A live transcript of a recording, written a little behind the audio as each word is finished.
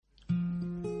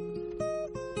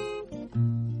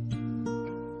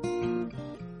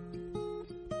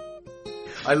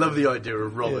I love the idea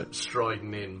of Robert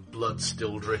striding in, blood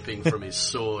still dripping from his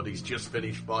sword. He's just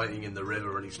finished fighting in the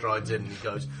river, and he strides in and he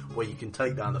goes, "Well, you can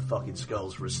take down the fucking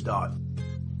skulls for a start."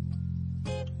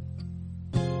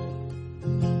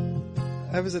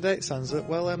 How was the date, Sansa?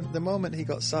 Well, the moment he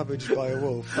got savaged by a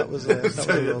wolf, that was a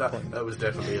low point. That was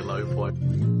definitely a low point.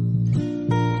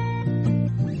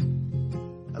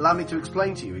 Allow me to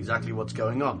explain to you exactly what's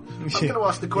going on. I'm going to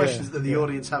ask the questions that the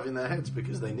audience have in their heads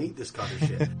because they need this kind of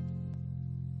shit.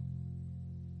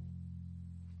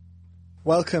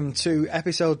 Welcome to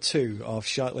episode 2 of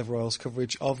Shite Live Royals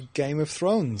coverage of Game of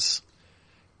Thrones.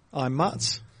 I'm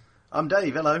Matt. I'm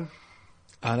Dave, hello.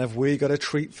 And have we got a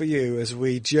treat for you as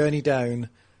we journey down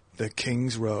the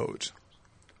King's Road?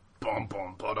 Bom,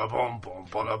 bom, bada, bom, bom,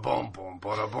 bada, bom, bom,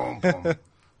 bada, bom, bom.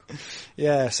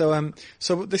 Yeah, so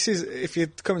this is, if you're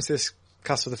coming to this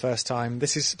cast for the first time,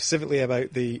 this is specifically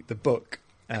about the book,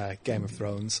 Game of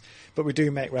Thrones, but we do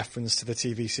make reference to the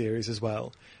TV series as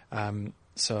well.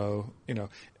 So, you know,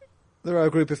 there are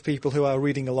a group of people who are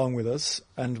reading along with us,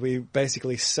 and we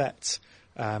basically set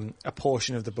a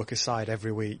portion of the book aside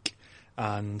every week,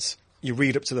 and you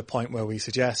read up to the point where we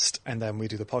suggest, and then we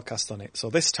do the podcast on it. So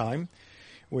this time,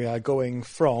 we are going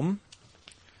from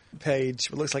page,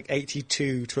 it looks like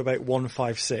 82 to about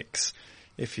 156,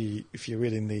 if you're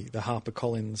reading the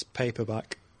HarperCollins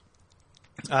paperback.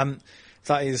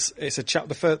 That is, it's a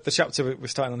the chapter we're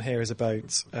starting on here is about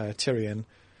Tyrion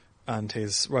and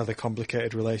his rather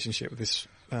complicated relationship with his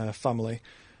family,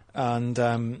 and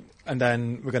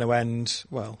then we're going to end.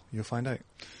 Well, you'll find out.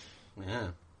 Yeah.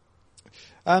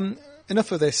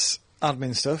 Enough of this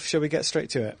admin stuff. Shall we get straight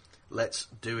to it? Let's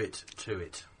do it to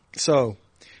it. So,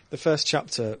 the first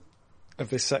chapter of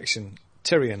this section,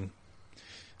 Tyrion.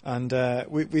 And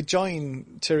we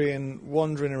join Tyrion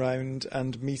wandering around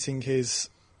and meeting his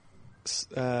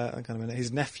nephew,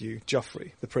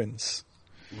 Joffrey, the prince.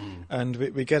 And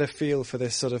we get a feel for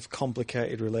this sort of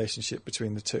complicated relationship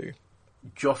between the two.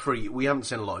 Joffrey, we haven't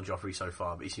seen a lot of Joffrey so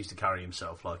far, but he seems to carry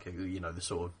himself like the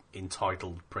sort of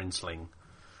entitled princeling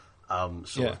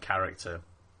of character.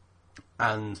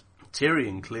 And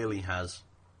Tyrion clearly has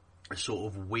a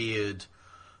sort of weird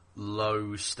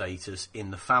low status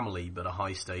in the family, but a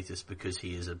high status because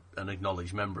he is an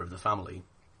acknowledged member of the family.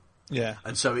 Yeah.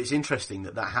 And so it's interesting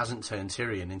that hasn't turned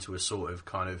Tyrion into a sort of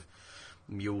kind of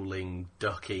mewling,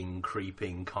 ducking,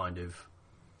 creeping kind of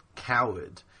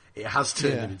coward. It has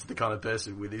turned him into the kind of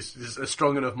person with a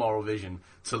strong enough moral vision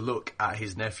to look at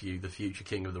his nephew, the future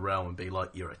king of the realm, and be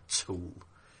like, "You're a tool.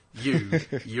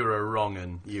 You're a wrong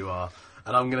 'un, you are.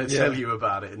 And I'm going to tell you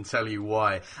about it and tell you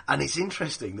why." And it's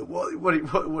interesting that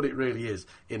what it really is,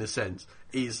 in a sense,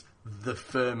 is the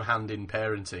firm hand in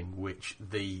parenting, which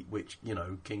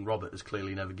King Robert has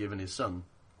clearly never given his son.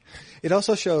 It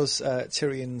also shows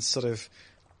Tyrion's sort of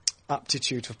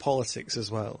aptitude for politics as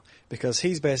well, because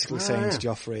he's basically saying to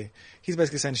Joffrey,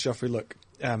 "Look,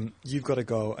 you've got to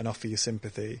go and offer your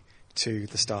sympathy to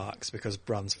the Starks because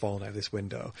Bran's fallen out of this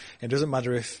window. It doesn't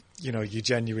matter if you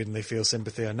genuinely feel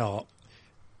sympathy or not.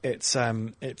 It's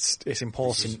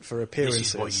important for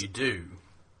appearances. This is what you do."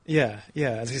 Yeah.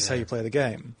 This is how you play the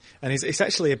game. And it's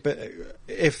actually a bit.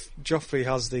 If Joffrey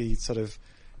has the sort of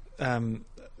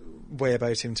way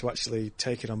about him to actually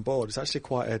take it on board, it's actually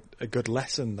quite a good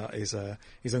lesson that his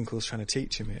uncle's trying to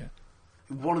teach him here.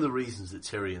 One of the reasons that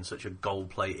Tyrion's such a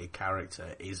gold-plated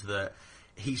character is that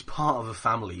he's part of a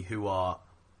family who are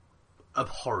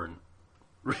abhorrent,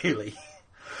 really,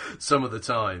 some of the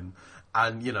time.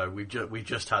 And we've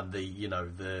just had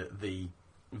the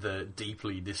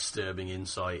deeply disturbing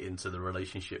insight into the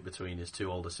relationship between his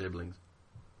two older siblings,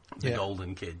 the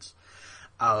Golden Kids.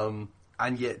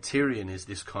 And yet Tyrion is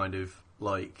this kind of,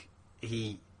 like,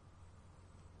 he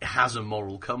has a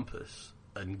moral compass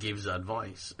and gives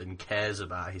advice and cares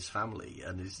about his family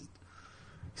and is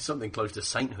something close to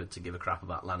sainthood to give a crap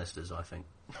about Lannisters, I think.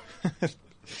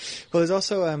 Well, there's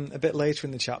also a bit later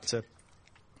in the chapter,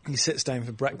 he sits down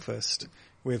for breakfast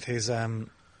with his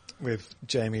with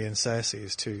Jaime and Cersei,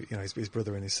 his two, his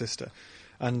brother and his sister,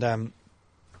 and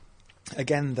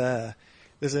again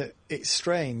it's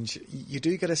strange. You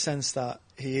do get a sense that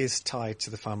he is tied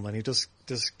to the family, and he does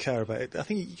care about it. I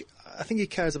think he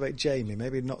cares about Jaime,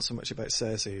 maybe not so much about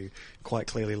Cersei, who quite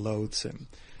clearly loathes him.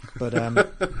 But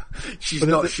she's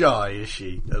not shy, is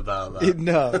she, about that?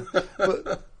 No,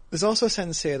 but there's also a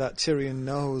sense here that Tyrion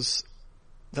knows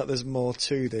that there's more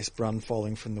to this Bran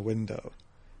falling from the window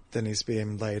than is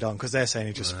being laid on, because they're saying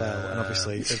he just fell, and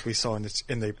obviously, as we saw in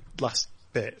the last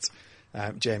bit,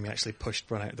 Jaime actually pushed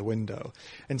Bran out the window.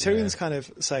 And Tyrion's kind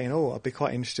of saying, I'd be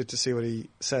quite interested to see what he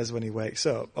says when he wakes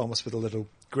up, almost with a little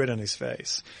grin on his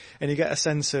face. And you get a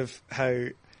sense of how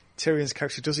Tyrion's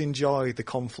character does enjoy the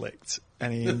conflict,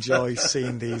 and he enjoys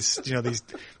seeing these,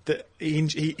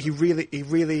 he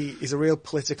really is a real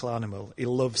political animal. He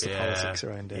loves the politics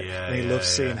around it, and he loves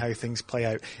seeing how things play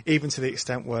out, even to the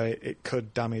extent where it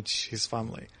could damage his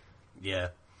family. Yeah.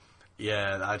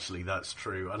 Yeah, actually, that's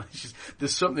true. And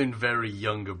there's something very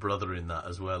younger brother in that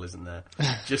as well, isn't there?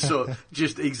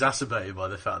 Just exacerbated by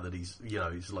the fact that he's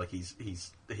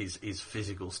his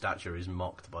physical stature is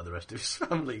mocked by the rest of his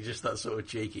family. Just that sort of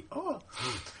cheeky. Oh,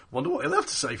 wonder what he'll have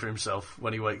to say for himself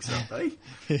when he wakes up, eh?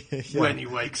 Yeah. When he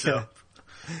wakes up.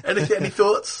 Any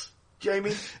thoughts,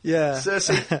 Jamie? Yeah,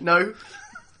 Cersei? No.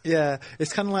 Yeah,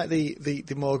 it's kind of like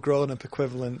the more grown up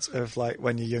equivalent of like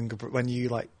when you're younger, when you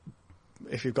like.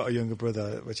 If you've got a younger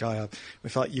brother, which I have,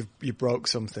 if like you broke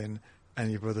something and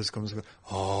your brother comes and goes,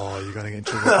 "Oh, you're going to get in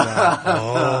trouble for that."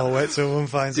 Oh, wait, someone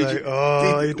finds out.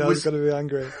 Your dad's going to be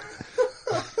angry.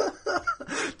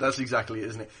 That's exactly it,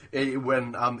 isn't it?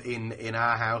 When in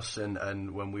our house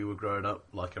and when we were growing up,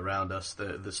 like around us,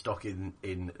 the stock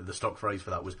in the stock phrase for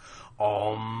that was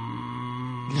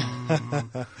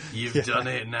you've done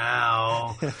it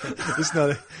now.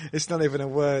 It's not even a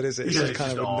word, is it? It's just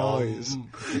kind of a noise.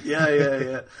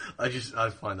 Yeah. I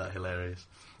find that hilarious,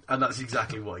 and that's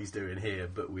exactly what he's doing here,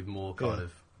 but with more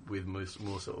with more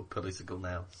sort of political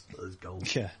nous as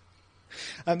gold. Yeah.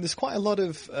 There's quite a lot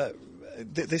of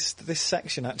this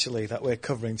section actually that we're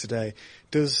covering today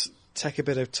does take a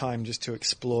bit of time just to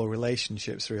explore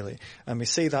relationships, really, and we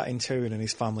see that in Tyrion and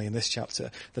his family in this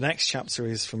chapter. The next chapter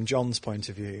is from Jon's point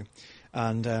of view,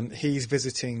 and he's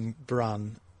visiting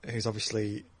Bran, who's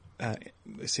obviously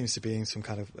it seems to be in some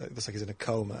kind of looks like he's in a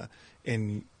coma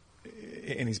in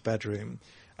his bedroom,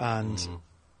 and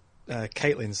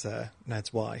Catelyn's there,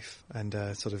 Ned's wife, and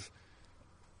sort of.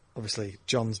 Obviously,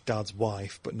 Jon's dad's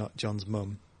wife, but not Jon's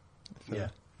mum.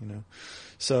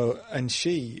 So, and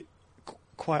she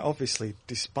quite obviously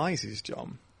despises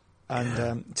Jon,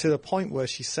 and to the point where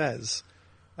she says,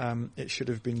 "It should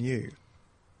have been you,"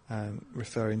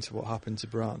 referring to what happened to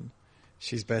Bran.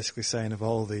 She's basically saying, of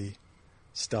all the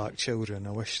Stark children,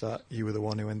 I wish that you were the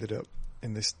one who ended up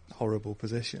in this horrible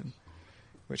position,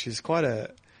 which is quite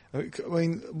a. I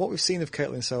mean, what we've seen of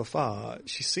Catelyn so far,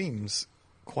 she seems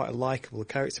quite a likeable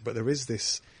character, but there is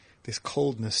this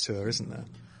coldness to her, isn't there?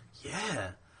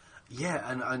 Yeah,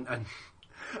 and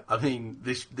I mean,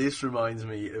 this reminds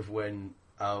me of when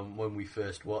we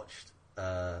first watched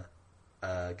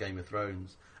Game of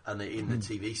Thrones, and in the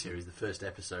TV series, the first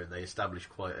episode, they established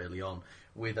quite early on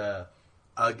with a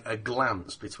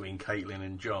glance between Catelyn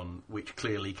and Jon, which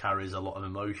clearly carries a lot of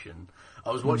emotion.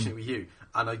 I was watching it with you,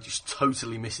 and I just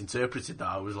totally misinterpreted that.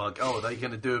 I was like, "Oh, are they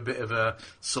going to do a bit of a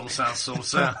some sound?"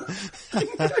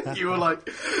 You were like,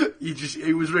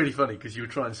 it was really funny because you were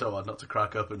trying so hard not to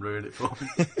crack up and ruin it for me.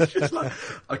 It's just like,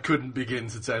 I couldn't begin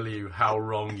to tell you how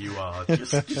wrong you are.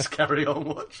 Just carry on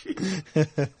watching.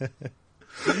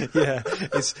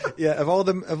 Of all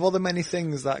the many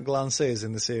things that glance is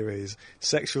in the series,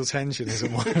 sexual tension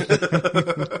isn't one of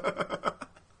them.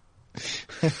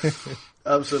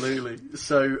 Absolutely.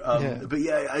 So, but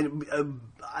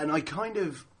and I kind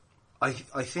of, I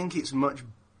think it's much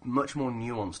more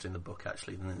nuanced in the book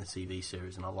actually than in the TV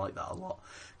series, and I like that a lot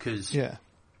because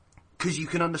you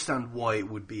can understand why it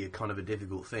would be a kind of a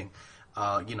difficult thing.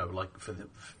 Like for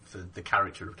the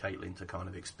character of Catelyn to kind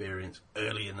of experience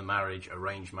early in the marriage,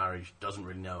 arranged marriage, doesn't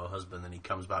really know her husband, then he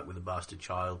comes back with a bastard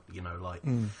child,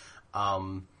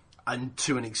 and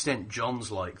to an extent,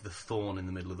 Jon's like the thorn in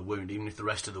the middle of the wound. Even if the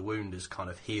rest of the wound is kind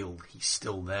of healed, he's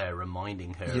still there,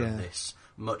 reminding her of this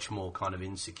much more kind of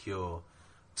insecure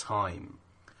time.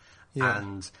 Yeah.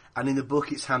 And in the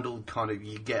book, it's handled kind of,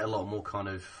 you get a lot more kind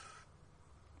of,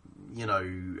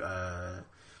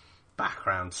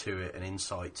 background to it and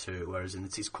insight to it, whereas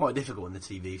it's quite difficult in the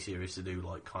TV series to do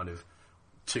like kind of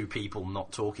two people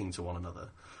not talking to one another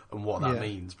and what that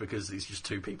means, because it's just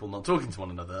two people not talking to one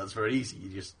another. That's very easy. You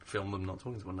just film them not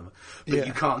talking to one another. But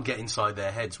you can't get inside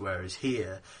their heads, whereas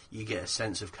here you get a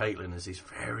sense of Catelyn as this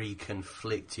very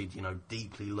conflicted,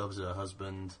 deeply loves her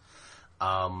husband,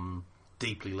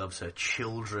 deeply loves her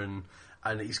children,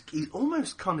 and he's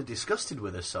almost kind of disgusted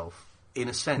with herself in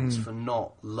a sense for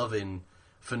not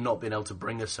being able to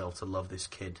bring herself to love this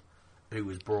kid who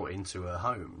was brought into her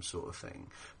home, sort of thing,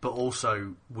 but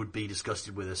also would be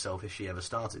disgusted with herself if she ever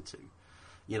started to.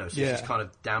 So she's kind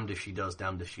of damned if she does,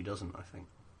 damned if she doesn't, I think.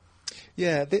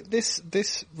 Yeah,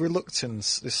 this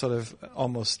reluctance, this sort of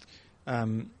almost,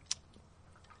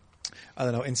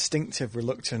 instinctive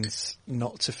reluctance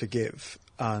not to forgive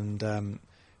and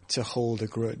to hold a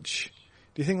grudge.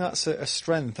 Do you think that's a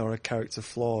strength or a character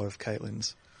flaw of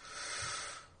Catelyn's?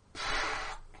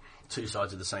 Two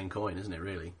sides of the same coin, isn't it,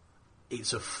 really?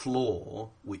 it's a flaw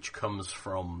which comes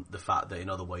from the fact that in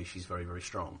other ways she's very, very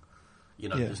strong. You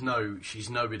know, she's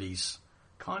nobody's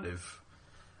kind of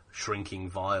shrinking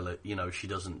violet. You know, she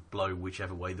doesn't blow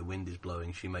whichever way the wind is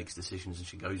blowing. She makes decisions and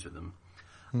she goes with them.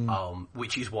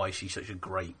 Which is why she's such a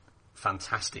great,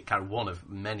 fantastic character, one of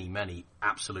many, many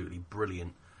absolutely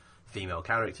brilliant female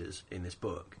characters in this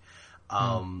book.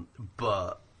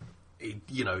 But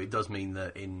it does mean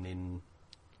that in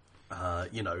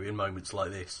moments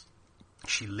like this,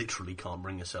 she literally can't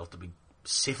bring herself to be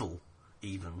civil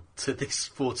even to this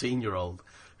 14-year-old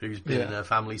who's been in her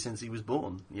family since he was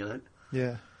born. You know.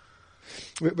 Yeah.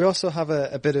 We also have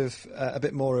a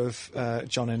bit more of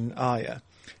John and Arya.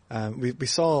 We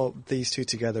saw these two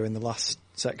together in the last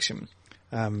section.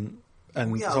 And I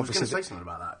was going to say something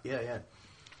about that. Yeah.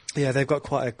 Yeah, they've got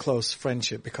quite a close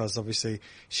friendship because obviously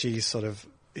she's sort of...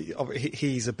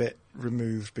 He's a bit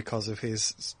removed because of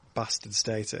his bastard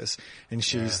status, and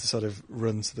she's sort of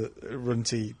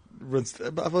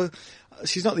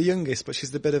she's not the youngest, but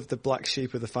she's the bit of the black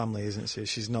sheep of the family, isn't she?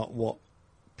 She's not what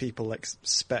people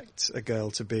expect a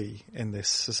girl to be in this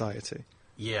society.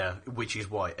 Yeah, which is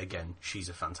why, again, she's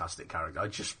a fantastic character. I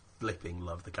just flipping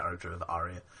love the character of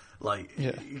Arya.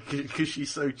 Because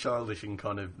she's so childish and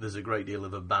kind of, there's a great deal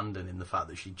of abandon in the fact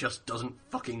that she just doesn't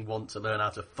fucking want to learn how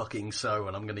to fucking sew,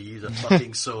 and I'm going to use a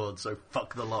fucking sword, so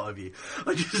fuck the lot of you.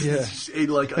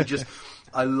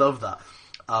 I love that.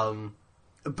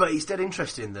 But it's dead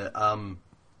interesting that,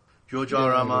 George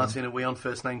R.R. Martin, are we on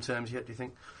first name terms yet, do you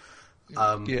think?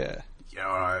 Yeah,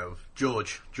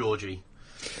 Georgie.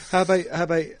 How about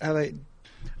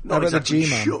Not exactly the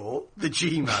G-Man? Sure, the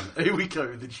G-Man. Here we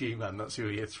go, the G-Man. That's who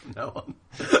he is from now on.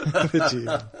 The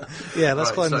G-Man. Yeah, let's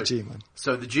call him the G-Man.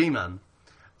 So the G-Man.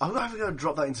 I'm going to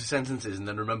drop that into sentences and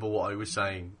then remember what I was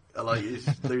saying.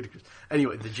 It's ludicrous.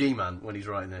 Anyway, the G-Man, when he's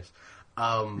writing this,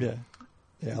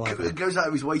 goes out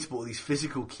of his way to put all these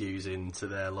physical cues into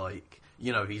their,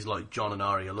 he's like John and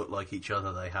Arya look like each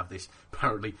other. They have this,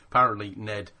 apparently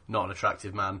Ned, not an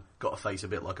attractive man, got a face a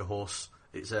bit like a horse.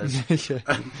 It says,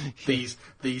 and these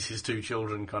his two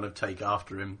children kind of take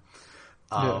after him,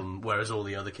 whereas all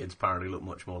the other kids apparently look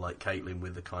much more like Caitlin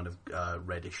with the kind of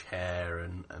reddish hair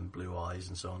and blue eyes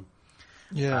and so on.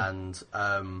 Yeah, and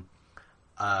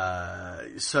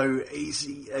so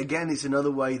it's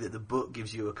another way that the book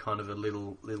gives you a kind of a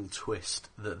little twist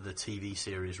that the TV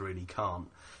series really can't,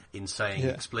 in saying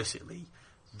explicitly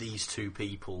these two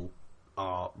people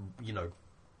are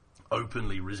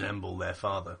openly resemble their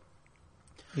father.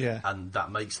 Yeah, and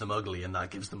that makes them ugly, and that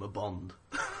gives them a bond.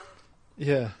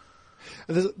 Yeah,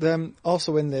 there's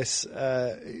also in this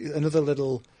another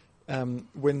little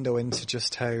window into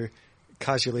just how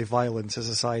casually violent a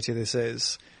society this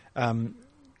is.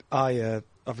 Arya,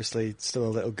 obviously still a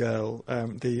little girl,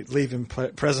 the leaving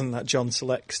present that John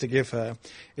selects to give her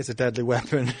is a deadly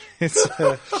weapon.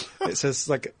 It's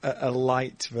like a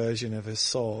light version of a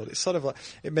sword. It's sort of like,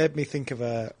 it made me think of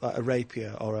a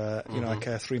rapier or like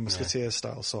a Three Musketeers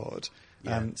style sword,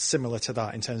 similar to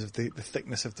that in terms of the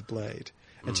thickness of the blade.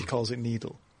 And she calls it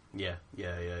Needle. Yeah.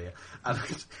 And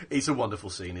it's a wonderful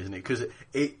scene, isn't it? Because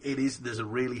it is. There's a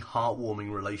really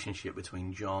heartwarming relationship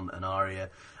between John and Arya,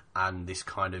 and this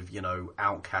kind of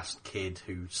outcast kid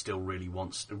who still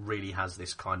really has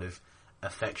this kind of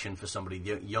affection for somebody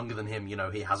younger than him.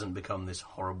 He hasn't become this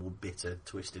horrible, bitter,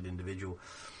 twisted individual.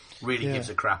 Really gives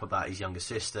a crap about his younger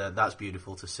sister. That's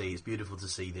beautiful to see. It's beautiful to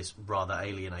see this rather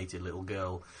alienated little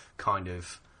girl kind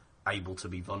of able to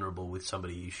be vulnerable with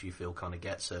somebody who she feel kind of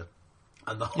gets her.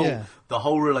 And the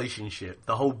whole relationship,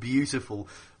 the whole beautiful,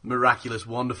 miraculous,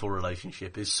 wonderful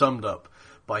relationship is summed up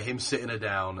by him sitting her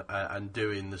down and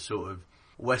doing the sort of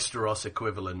Westeros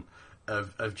equivalent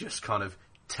of just kind of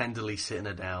tenderly sitting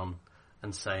her down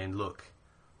and saying, look,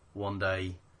 one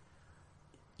day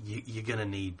you're going to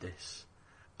need this.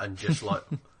 And just like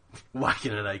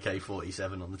whacking an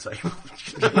AK-47 on the table.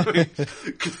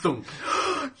 Ka-thunk.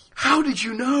 How did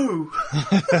you know?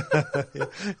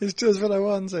 It's just what I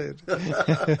wanted.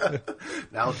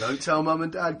 Now don't tell Mum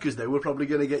and Dad, because they were probably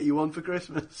going to get you one for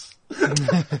Christmas.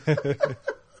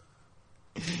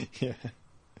 Yeah.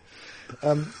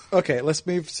 Okay, let's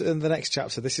move to the next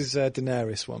chapter. This is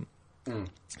Daenerys one.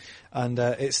 And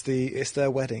it's their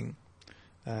wedding.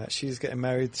 She's getting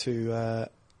married to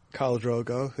Khal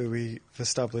Drogo, who we've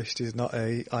established is not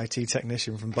a IT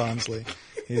technician from Barnsley.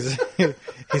 He's a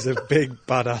big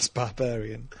badass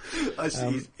barbarian. I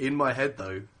see. In my head,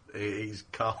 though, he's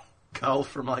Carl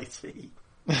from IT.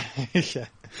 Yeah.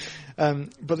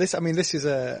 But this is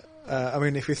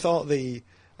if we thought the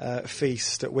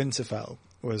feast at Winterfell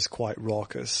was quite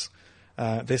raucous,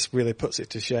 this really puts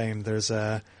it to shame. There's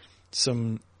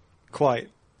some quite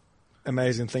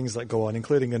amazing things that go on,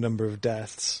 including a number of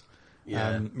deaths.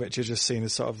 Yeah. Which are just seen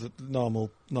as sort of the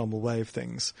normal way of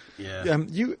things. Yeah.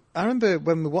 I remember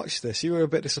when we watched this, you were a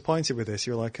bit disappointed with this.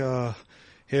 You were like, "Oh,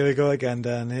 here we go again,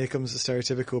 Dan. Here comes the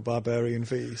stereotypical barbarian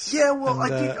feast." Yeah, well,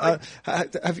 and,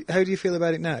 how do you feel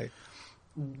about it now?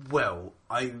 Well,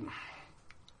 I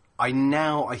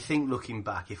think looking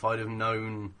back, if I'd have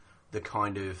known the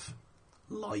kind of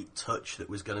light touch that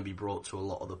was going to be brought to a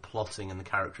lot of the plotting and the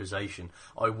characterization,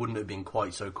 I wouldn't have been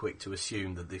quite so quick to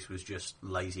assume that this was just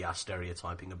lazy-ass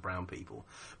stereotyping of brown people.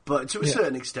 But to a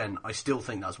certain extent, I still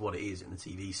think that's what it is in the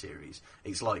TV series.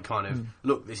 It's like kind of,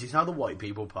 look, this is how the white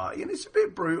people party, and it's a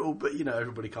bit brutal, but, you know,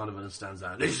 everybody kind of understands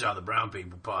that. This is how the brown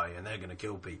people party, and they're going to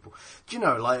kill people. Do you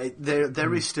know, like,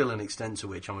 there is still an extent to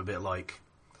which I'm a bit like...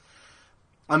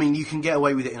 I mean, you can get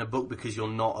away with it in a book because you're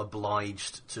not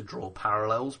obliged to draw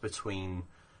parallels between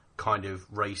kind of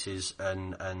races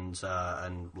and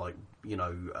like, you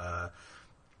know,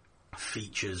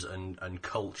 features and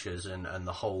cultures and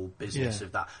the whole business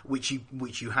of that, which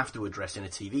you have to address in a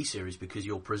TV series because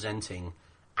you're presenting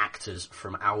actors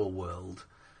from our world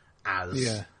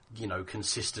as you know,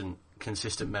 consistent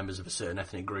members of a certain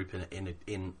ethnic group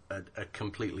in a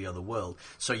completely other world.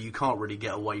 So you can't really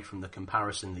get away from the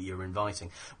comparison that you're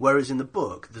inviting. Whereas in the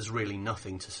book, there's really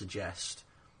nothing to suggest,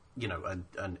 you know,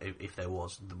 and if there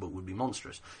was, the book would be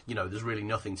monstrous. You know, there's really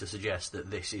nothing to suggest that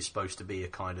this is supposed to be a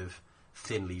kind of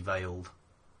thinly veiled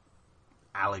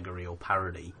allegory or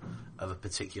parody of a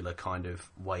particular kind of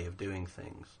way of doing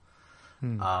things.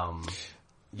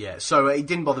 Yeah, so it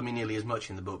didn't bother me nearly as much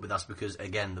in the book, but that's because,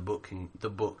 again, the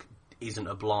book isn't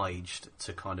obliged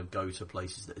to kind of go to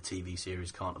places that a TV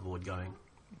series can't avoid going.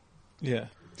 Yeah.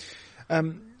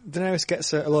 Daenerys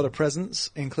gets a lot of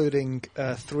presents, including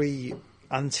 3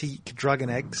 antique dragon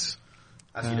eggs.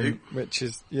 As you do. Which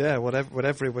is, what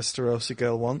every Westerosi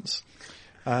girl wants.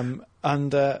 And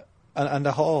a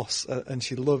horse, and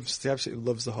she absolutely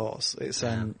loves the horse. It's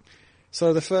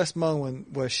so the first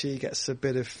moment where she gets a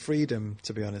bit of freedom,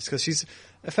 to be honest, because she's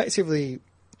effectively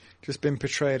just been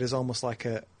portrayed as almost like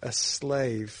a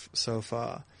slave so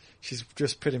far. She's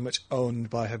just pretty much owned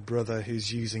by her brother, who's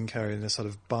using her in a sort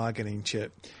of bargaining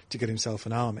chip to get himself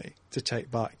an army to take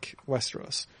back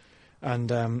Westeros.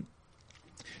 And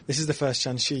this is the first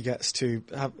chance she gets to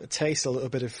taste a little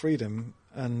bit of freedom,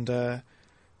 and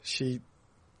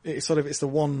it's the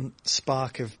one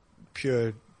spark of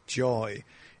pure joy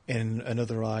in an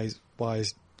otherwise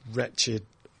wretched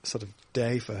sort of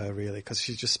day for her, really, because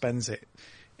she just spends it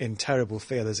in terrible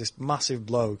fear. There's this massive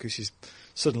bloke who she's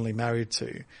suddenly married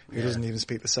to, who doesn't even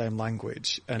speak the same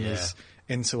language and is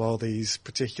into all these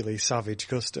particularly savage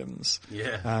customs.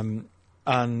 And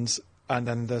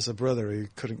then there's a brother who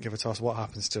couldn't give a toss what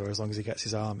happens to her as long as he gets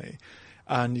his army.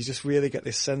 And you just really get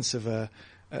this sense of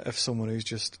someone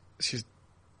who's she's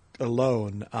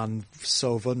alone and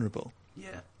so vulnerable.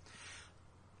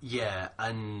 Yeah,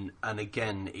 and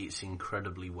again, it's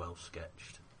incredibly well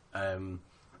sketched.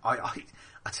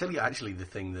 I tell you, actually, the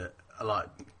thing that, like,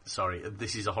 sorry,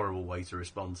 this is a horrible way to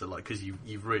respond to, like, because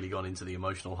you've really gone into the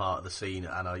emotional heart of the scene,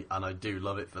 and I do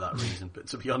love it for that reason. But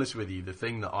to be honest with you, the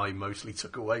thing that I mostly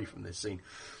took away from this scene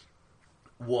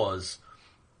was,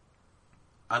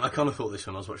 and I kind of thought this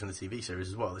when I was watching the TV series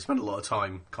as well, they spent a lot of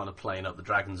time kind of playing up the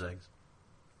dragon's eggs,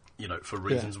 you know, for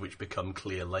reasons which become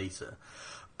clear later.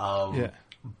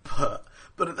 But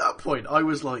at that point, I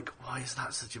was like, why is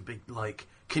that such a big, like,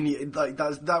 can you, like,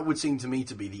 that would seem to me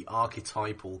to be the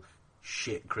archetypal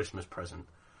shit Christmas present.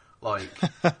 Like,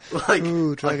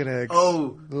 ooh, dragon eggs.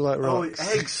 Like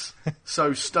rocks. Eggs.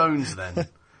 So stones then.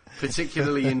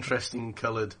 Particularly interesting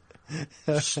coloured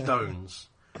stones.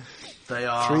 They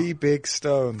are 3 big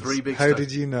stones. How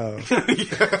did you know?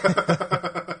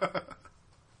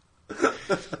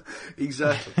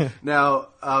 Exactly. Now,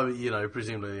 you know,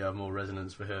 presumably they have more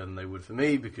resonance for her than they would for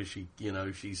me because she, you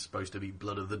know, she's supposed to be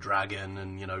blood of the dragon,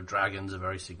 and, you know, dragons are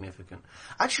very significant.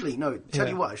 Actually, no, tell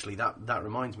you what, actually, that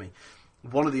reminds me.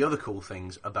 One of the other cool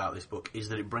things about this book is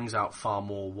that it brings out far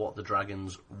more what the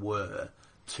dragons were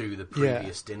to the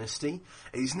previous dynasty.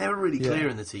 It's never really clear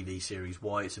in the TV series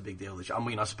why it's a big deal. I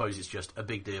mean, I suppose it's just a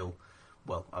big deal.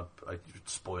 Well,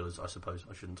 spoilers, I suppose.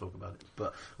 I shouldn't talk about it.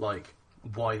 But, like,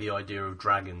 why the idea of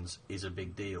dragons is a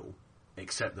big deal,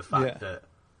 except the fact that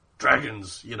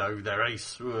dragons, you know, they're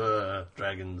ace,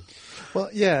 dragons. Well,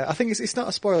 yeah, I think it's not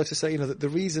a spoiler to say, you know, that the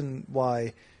reason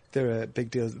why they're a big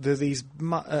deal, they're these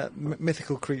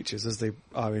mythical creatures, as they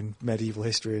are in medieval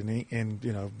history and in,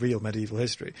 you know, real medieval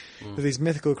history. They're these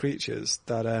mythical creatures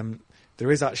that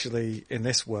there is actually in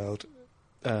this world,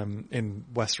 in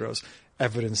Westeros,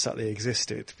 evidence that they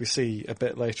existed. We see a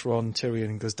bit later on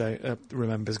Tyrion goes down,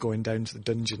 remembers going down to the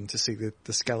dungeon to see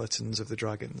the skeletons of the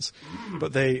dragons,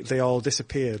 but they all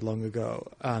disappeared long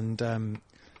ago, and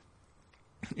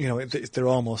they're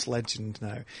almost legend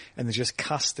now, and they just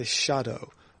cast this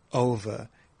shadow over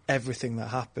everything that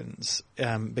happens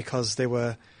because they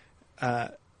were.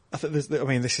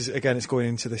 This is again, it's going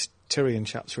into this Tyrion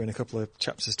chapter in a couple of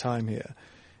chapters' time here,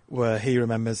 where he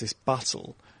remembers this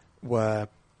battle where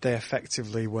they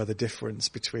effectively were the difference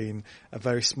between a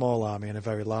very small army and a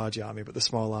very large army, but the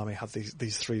small army had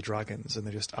these three dragons, and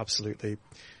they just absolutely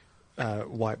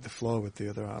wiped the floor with the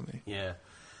other army. Yeah,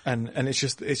 and it's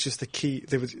just the key.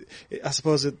 I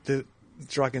suppose that the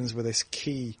dragons were this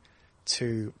key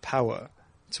to power,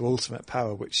 to ultimate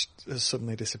power, which has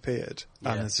suddenly disappeared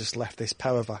and has just left this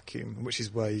power vacuum, which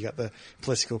is where you get the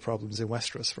political problems in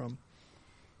Westeros from.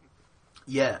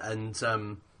 Yeah,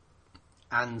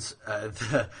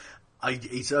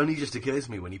 it's only just occurs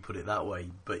to me when you put it that way,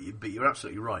 but you're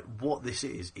absolutely right. What this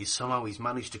is somehow he's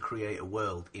managed to create a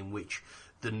world in which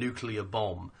the nuclear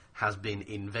bomb has been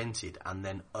invented and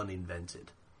then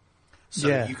uninvented. So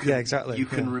exactly. You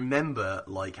can remember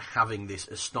like having this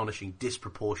astonishing,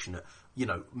 disproportionate,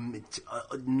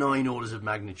 9 orders of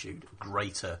magnitude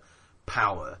greater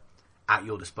power at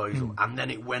your disposal, and then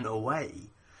it went away.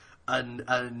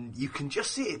 And you can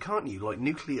just see it, can't you? Like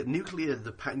nuclear,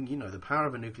 the power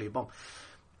of a nuclear bomb.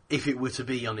 If it were to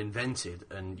be uninvented,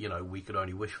 and we could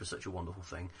only wish for such a wonderful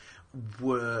thing,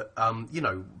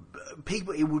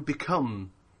 people, it would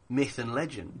become myth and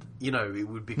legend. It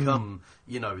would become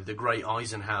the great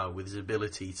Eisenhower with his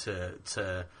ability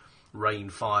to rain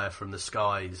fire from the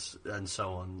skies and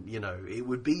so on. It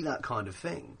would be that kind of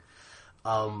thing.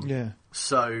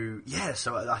 So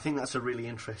I think that's a really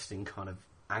interesting kind of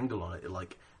angle on it.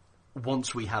 Like,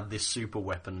 once we had this super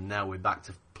weapon, now we're back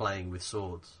to playing with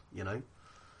swords.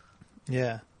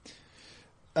 Yeah.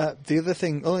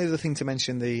 The only other thing to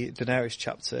mention the Daenerys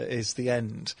chapter is the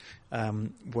end,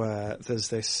 where there's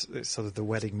this sort of the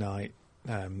wedding night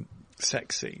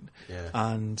sex scene,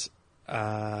 and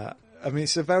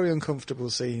it's a very uncomfortable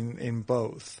scene in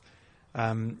both,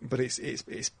 but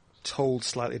it's told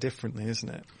slightly differently, isn't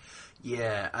it?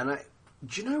 Yeah, and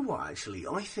do you know what? Actually,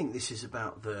 I think this is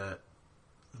about the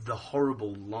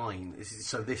horrible line.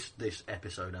 So this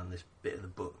episode and this bit of the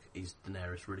book is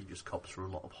Daenerys really just cops for a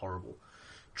lot of horrible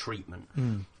treatment,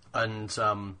 and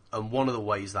one of the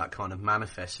ways that kind of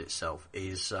manifests itself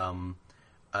is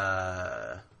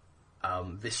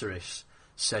Viserys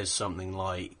says something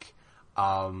like,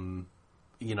 I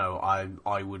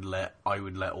would let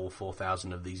all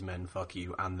 4,000 of these men fuck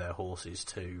you and their horses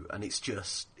too, and it's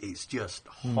just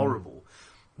horrible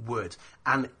words.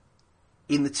 And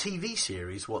in the TV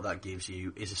series, what that gives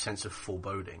you is a sense of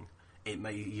foreboding.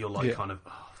 You're like kind of,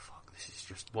 oh fuck, this is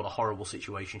just what a horrible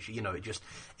situation.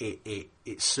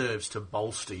 It serves to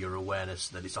bolster your awareness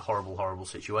that it's a horrible, horrible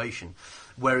situation.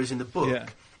 Whereas in the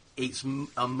book, it's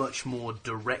a much more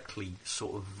directly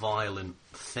sort of violent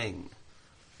thing.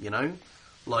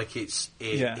 Like it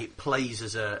plays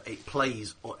as the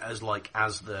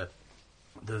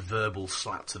verbal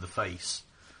slap to the face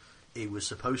it was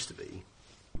supposed to be.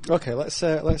 Okay, let's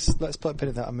put a pin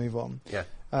in that and move on. Yeah.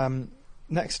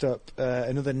 Next up,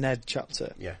 another Ned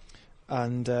chapter. Yeah.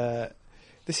 And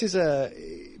this is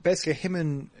basically him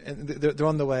and they're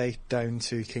on the way down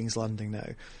to King's Landing now,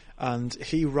 and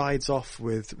he rides off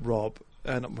with Robert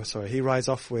in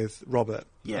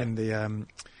the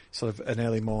sort of an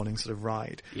early morning sort of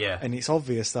ride. Yeah. And it's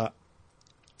obvious that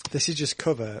this is just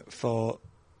cover for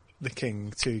the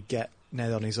king to get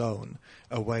Ned on his own,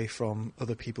 away from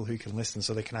other people who can listen,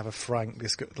 so they can have a frank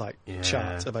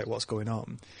chat about what's going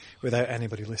on without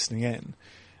anybody listening in.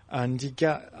 And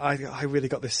I really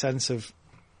got this sense of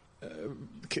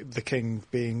the king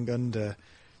being under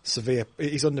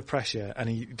he's under pressure, and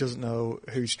he doesn't know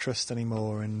who to trust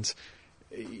anymore, and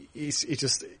you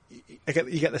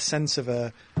get the sense of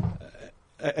a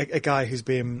guy who's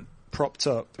being propped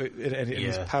up, and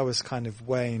his powers kind of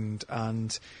waned,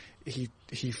 and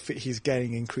he's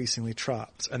getting increasingly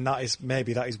trapped, and that is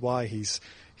why he's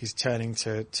turning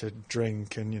to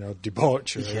drink and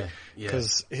debauchery,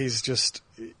 because he's just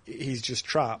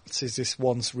trapped. He's this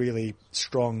once really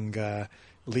strong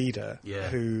leader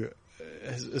who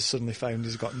has suddenly found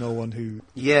he's got no one who.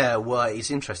 Yeah, well,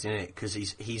 it's interesting, isn't it? Because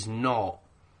he's not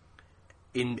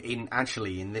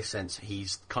in this sense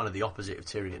he's kind of the opposite of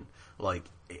Tyrion. Like,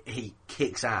 he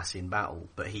kicks ass in battle,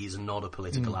 but he's not a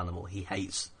political animal. He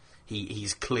hates.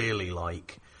 He's clearly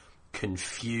like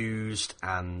confused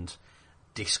and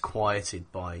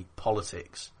disquieted by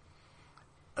politics.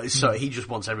 So he just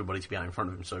wants everybody to be out in front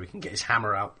of him so he can get his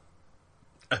hammer out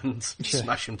and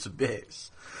smash him to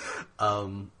bits.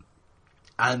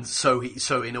 And so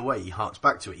in a way, he harks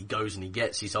back to it. He goes and he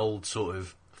gets his old sort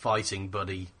of fighting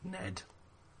buddy, Ned,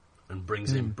 and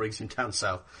brings him down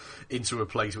south into a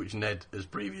place which Ned has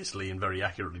previously and very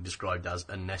accurately described as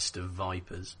a nest of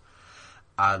vipers.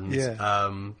 And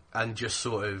just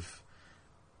sort of...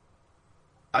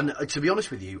 And to be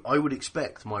honest with you, I would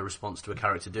expect my response to a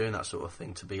character doing that sort of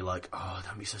thing to be like, oh,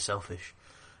 don't be so selfish,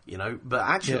 you know? But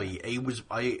actually,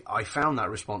 I found that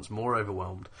response more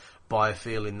overwhelmed by a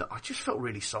feeling that I just felt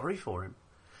really sorry for him.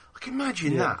 Like,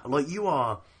 imagine that. Like,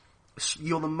 you're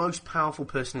the most powerful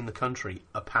person in the country,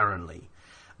 apparently,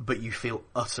 but you feel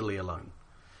utterly alone.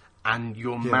 And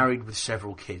you're married with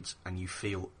several kids, and you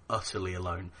feel utterly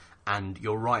alone. And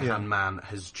your right-hand man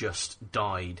has just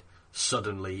died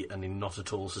suddenly and in not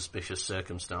at all suspicious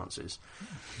circumstances.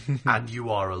 And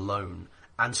you are alone.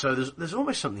 And so there's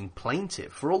almost something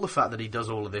plaintive. For all the fact that he does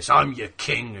all of this, I'm your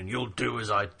king and you'll do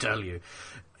as I tell you.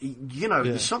 You know,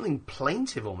 there's something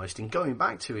plaintive almost in going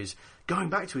back to his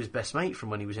best mate from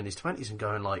when he was in his 20s and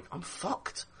going like, I'm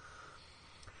fucked.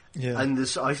 Yeah. And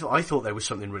I thought there was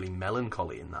something really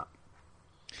melancholy in that.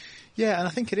 Yeah, and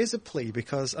I think it is a plea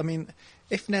because, I mean,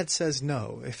 if Ned says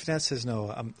no,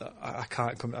 I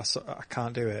can't come, I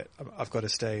can't do it. I've got to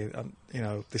stay. You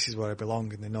know, this is where I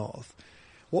belong in the north.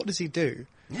 What does he do?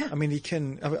 Yeah. I mean, he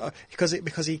can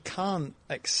because he can't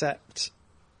accept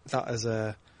that as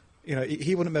a. You know,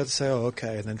 he wouldn't be able to say, "Oh,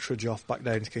 okay," and then trudge off back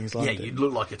down to King's Landing. Yeah, you'd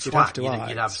look like a twat.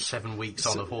 You'd have 7 weeks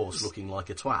on a horse looking like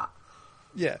a twat.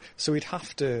 Yeah, so he'd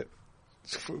have to,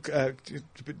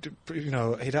 you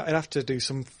know, he'd have to do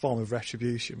some form of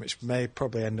retribution, which may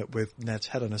probably end up with Ned's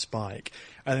head on a spike,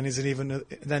 and then he's in an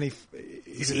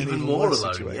even more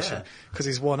alone situation because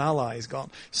his one ally is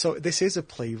gone. So this is a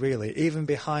plea, really, even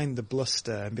behind the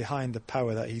bluster and behind the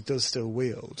power that he does still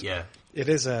wield. Yeah, it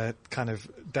is a kind of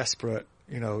desperate.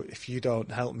 You know, if you don't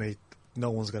help me,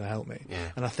 no one's going to help me. Yeah.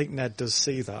 And I think Ned does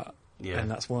see that. Yeah. And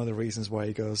that's one of the reasons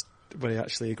why when he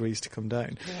actually agrees to come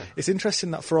down. Yeah. It's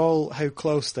interesting that for all how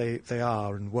close they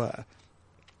are and were,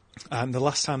 the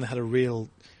last time they had a real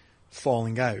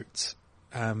falling out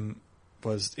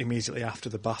was immediately after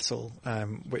the battle,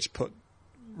 which put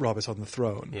Robert on the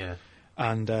throne. Yeah.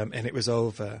 And it was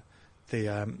over.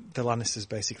 The Lannisters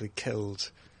basically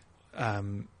killed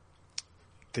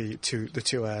the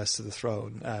two heirs to the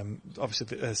throne.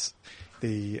 Obviously, there's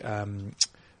the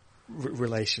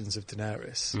relations of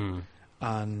Daenerys,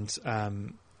 and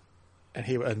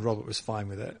Robert was fine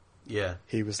with it. Yeah,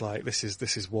 he was like, "This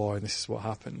is war, and this is what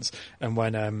happens." And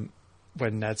when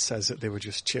Ned says that they were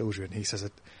just children, he says,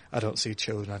 "I don't see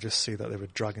children. I just see that they were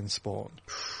dragon spawn."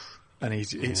 And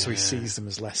so he sees them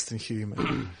as less than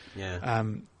human. Yeah.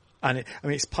 And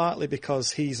it's partly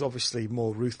because he's obviously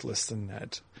more ruthless than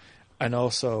Ned. And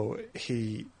also,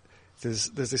 there's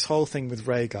this whole thing with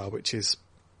Rhaegar, which is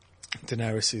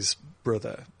Daenerys'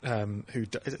 brother,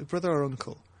 is it brother or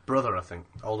uncle? Brother, I think.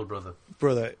 Older brother.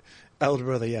 Elder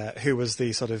brother, yeah, who was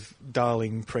the sort of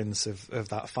darling prince of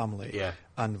that family,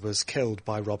 and was killed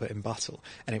by Robert in battle.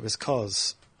 And it was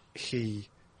because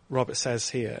Robert says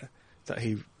here that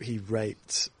he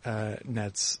raped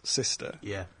Ned's sister,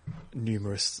 on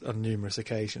numerous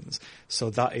occasions. So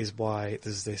that is why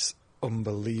there's this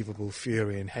unbelievable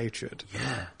fury and hatred,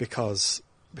 because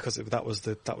that was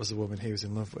the woman he was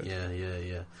in love with.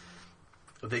 Yeah.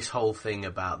 This whole thing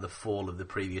about the fall of the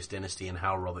previous dynasty and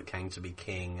how Robert came to be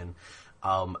king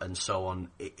and so on,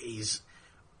 it is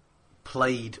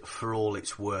played for all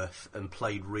it's worth and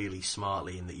played really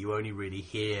smartly in that you only really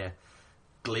hear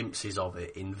glimpses of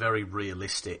it in very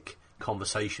realistic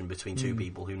conversation between two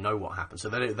people who know what happened. So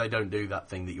they don't do that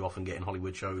thing that you often get in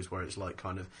Hollywood shows where it's like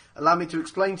kind of, allow me to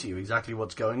explain to you exactly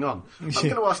what's going on. I'm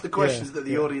going to ask the questions that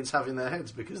the audience have in their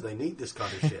heads because they need this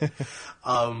kind of shit.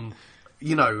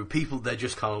 You know, people, they're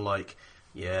just kind of like,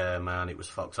 yeah, man, it was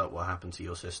fucked up what happened to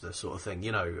your sister sort of thing,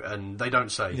 you know, and they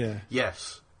don't say,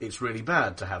 yes, it's really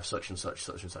bad to have such and such,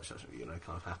 you know,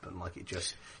 kind of happen. Like it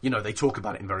just, you know, they talk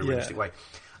about it in a very realistic way.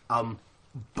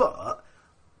 But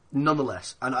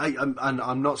nonetheless, and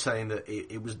I'm not saying that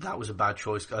that was a bad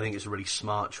choice. I think it's a really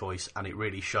smart choice, and it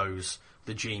really shows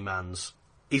the G-Man's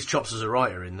his chops as a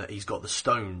writer in that he's got the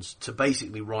stones to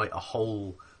basically write a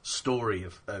whole story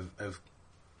of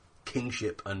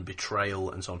kingship and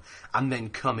betrayal and so on, and then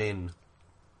come in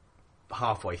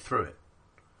halfway through it.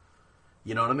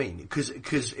 You know what I mean? Because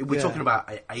we're talking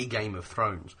about a Game of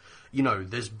Thrones. You know,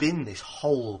 there's been this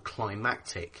whole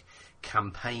climactic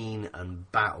campaign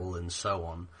and battle and so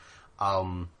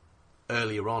on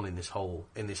earlier on in this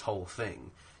whole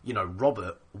thing. You know,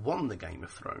 Robert won the Game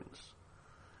of Thrones,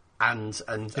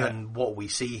 And what we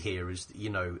see here is,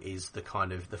 is the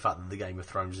kind of the fact that the Game of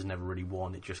Thrones has never really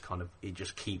won. It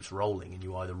just keeps rolling, and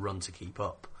you either run to keep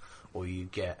up, or you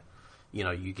get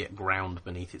ground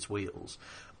beneath its wheels.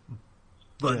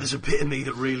 But there's a bit of me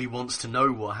that really wants to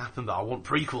know what happened. That I want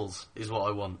prequels, is what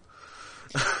I want.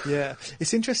 Yeah,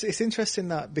 it's interesting. It's interesting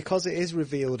that because it is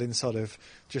revealed in sort of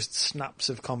just snaps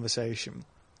of conversation,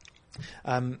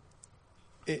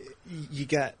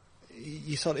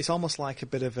 it's almost like a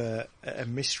bit of a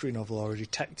mystery novel or a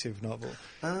detective novel,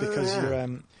 because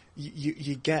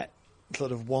you get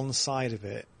sort of one side of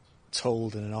it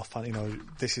told in an offhand.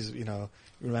 This is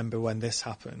remember when this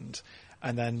happened,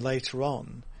 and then later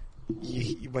on,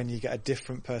 when you get a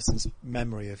different person's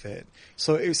memory of it.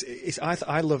 So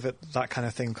I love it, that kind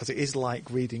of thing, because it is like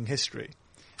reading history.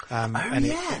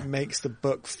 It makes the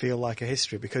book feel like a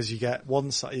history, because you get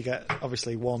one side, you get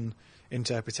obviously one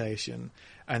interpretation,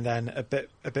 and then a bit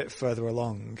further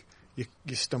along, you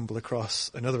stumble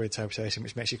across another interpretation,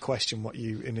 which makes you question what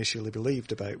you initially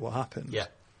believed about what happened.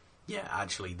 Yeah,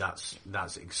 actually, that's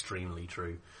extremely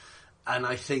true. And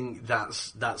I think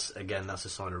that's a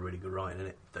sign of really good writing, isn't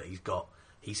it? That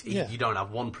you don't have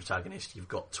one protagonist, you've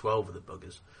got 12 of the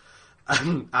buggers.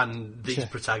 And these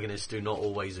protagonists do not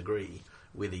always agree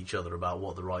with each other about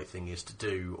what the right thing is to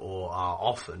do, or are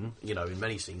often, in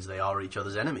many scenes, they are each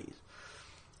other's enemies.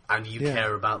 And you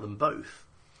care about them both.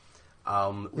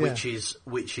 Which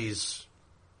is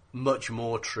much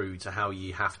more true to how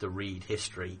you have to read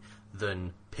history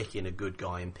than picking a good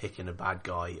guy and picking a bad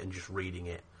guy and just reading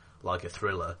it like a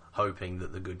thriller, hoping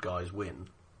that the good guys win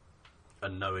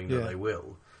and knowing that they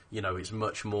will. It's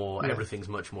much more, everything's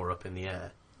much more up in the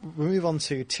air. We move on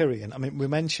to Tyrion. I mean, we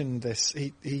mentioned this.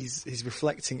 He's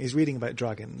reflecting. He's reading about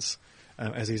dragons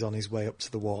as he's on his way up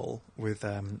to the Wall with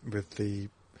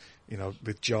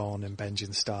Jon and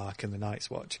Benjen Stark and the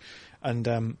Night's Watch,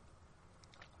 and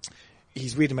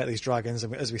he's reading about these dragons.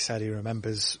 And as we said, he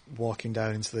remembers walking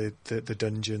down into the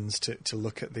dungeons to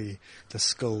look at the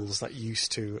skulls that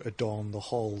used to adorn the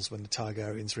halls when the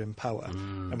Targaryens were in power.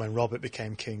 And when Robert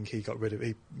became king, he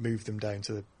moved them down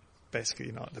to the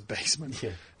basement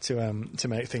to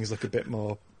make things look a bit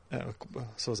more,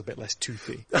 so it's a bit less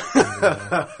toothy.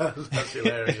 That's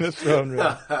hilarious. In the throne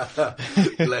room.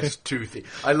 Less toothy.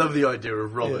 I love the idea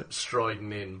of Robert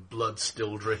striding in, blood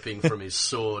still dripping from his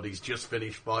sword. He's just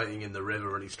finished fighting in the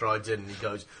river, and he strides in and he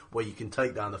goes, "Well, you can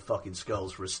take down the fucking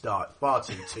skulls for a start. Far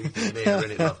too toothy in here,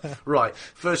 isn't it, love?" Right,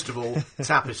 first of all,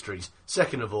 tapestries.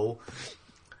 Second of all,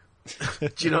 do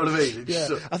you know what I mean?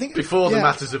 I think before the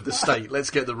matters of the state, let's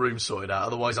get the room sorted out.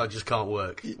 Otherwise, I just can't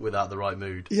work without the right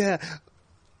mood. Yeah.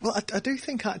 Well, I do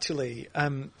think actually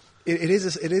it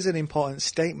is an important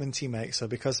statement he makes, though,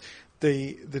 because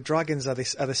the dragons are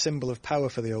the symbol of power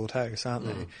for the old house, aren't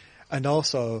they? And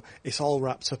also, it's all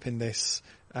wrapped up in this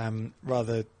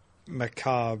rather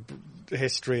macabre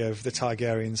history of the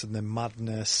Targaryens and the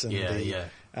madness and the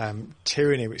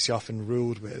tyranny which they often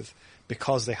ruled with,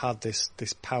 because they had this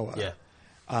power. Yeah.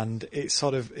 And it's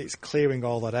clearing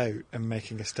all that out and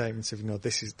making a statement of,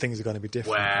 things are going to be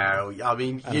different. Well, I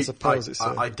mean, I suppose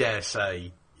I dare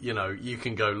say, you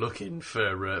can go looking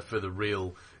for the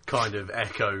real kind of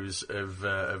echoes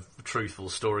of truthful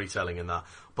storytelling and that.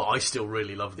 But I still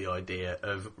really love the idea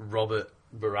of Robert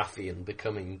Baratheon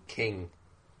becoming king,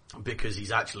 because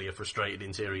he's actually a frustrated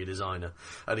interior designer,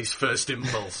 and his first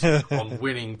impulse on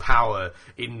winning power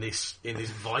in this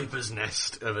viper's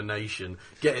nest of a nation,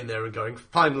 getting there and going,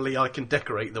 finally I can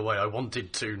decorate the way I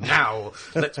wanted to, now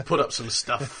let's put up some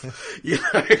stuff, Yeah.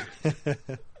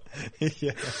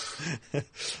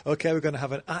 Okay, we're going to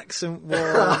have an accent wall,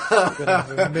 we're going to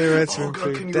have a mirror to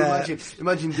improve can you depth.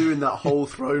 imagine doing that whole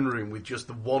throne room with just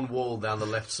the one wall down the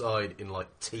left side in like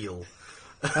teal.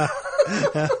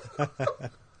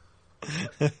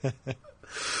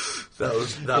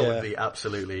 That would be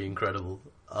absolutely incredible.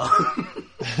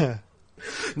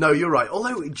 No, you're right.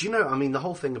 Although, do you know, I mean, the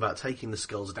whole thing about taking the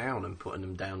skulls down and putting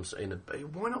them down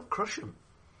why not crush them?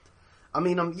 I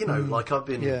mean, I've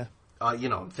been,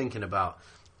 I'm thinking about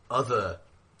other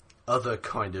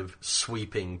kind of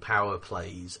sweeping power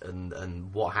plays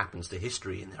and what happens to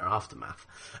history in their aftermath.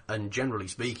 And generally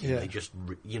speaking, they just,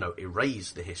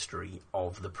 erase the history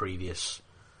of the previous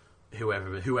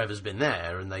whoever's been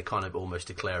there, and they kind of almost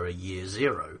declare a year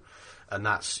zero. And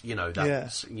that's, maybe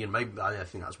I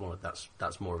think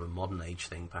that's more of a modern age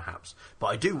thing, perhaps. But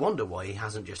I do wonder why he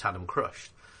hasn't just had them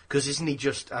crushed. Because isn't he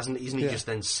just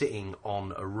then sitting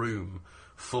on a room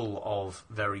full of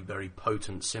very, very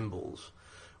potent symbols,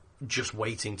 just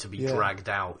waiting to be dragged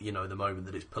out, the moment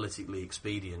that it's politically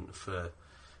expedient for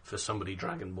somebody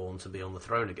Dragonborn to be on the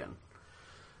throne again.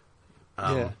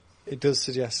 It does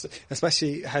suggest,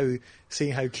 especially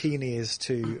seeing how keen he is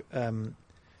to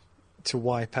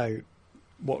wipe out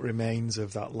what remains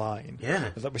of that line. Yeah,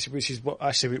 which is what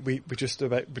actually we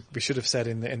should have said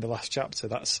in the last chapter.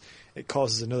 It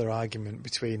causes another argument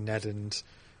between Ned and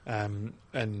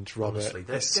Robert. Honestly,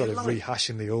 it's sort of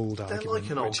rehashing the old argument. They're like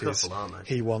an old couple, is, aren't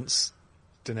they? He wants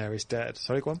Daenerys dead.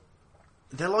 Sorry, go on.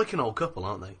 They're like an old couple,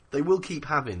 aren't they? They will keep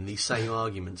having these same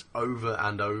arguments over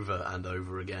and over and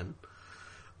over again.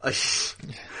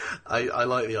 I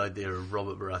like the idea of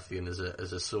Robert Baratheon as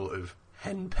a sort of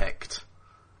henpecked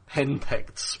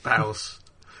spouse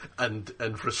and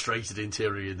frustrated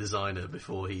interior designer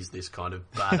before he's this kind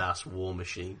of badass war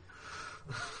machine.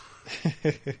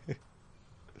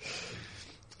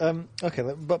 Okay,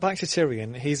 but back to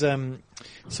Tyrion. He's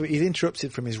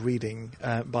interrupted from his reading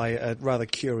by a rather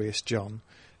curious Jon,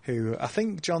 who I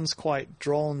think Jon's quite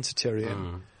drawn to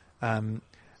Tyrion,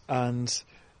 and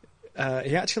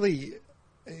he actually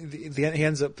he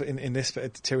ends up in this.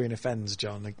 Tyrion offends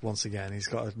Jon once again. He's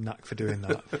got a knack for doing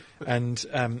that, and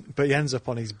but he ends up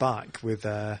on his back with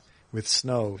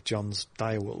Snow, Jon's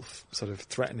direwolf, sort of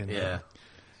threatening him,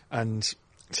 and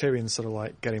Tyrion sort of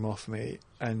like, get him off me,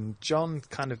 and Jon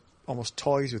kind of almost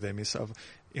toys with him. He sort of,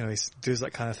 he does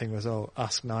that kind of thing with,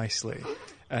 ask nicely,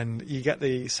 and you get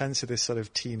the sense of this sort of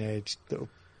little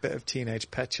bit of teenage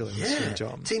petulance from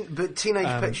Jon. But teenage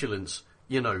petulance,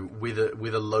 with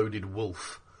a loaded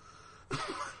wolf.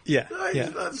 Yeah,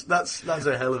 that's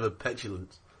a hell of a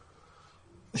petulance.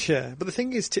 Yeah, but the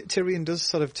thing is, Tyrion does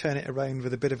sort of turn it around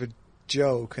with a bit of a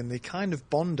joke, and they kind of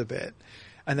bond a bit.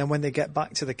 And then when they get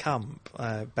back to the camp,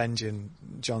 Benjen,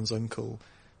 Jon's uncle,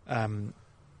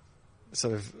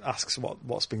 sort of asks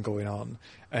what's been going on,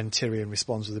 and Tyrion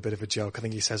responds with a bit of a joke. I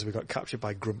think he says we got captured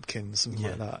by Grumpkins, something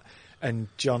like that. And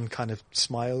Jon kind of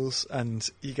smiles, and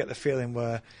you get the feeling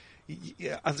where,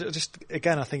 I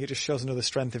think it just shows another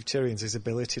strength of Tyrion's, his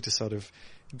ability to sort of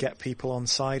get people on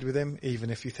side with him, even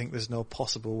if you think there's no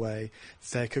possible way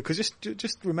they could. Because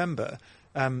just remember,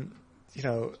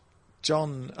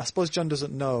 Jon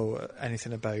doesn't know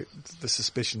anything about the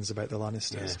suspicions about the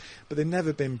Lannisters, but they've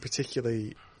never been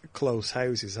particularly close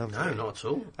houses, have they? No, not at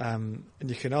all. And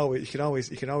you can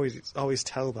always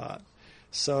tell that.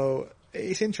 So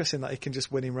it's interesting that he can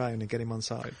just win him round and get him on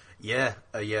side. Yeah.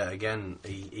 Again,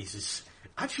 he's just,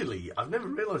 actually, I've never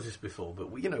realised this before,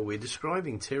 but we're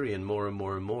describing Tyrion more and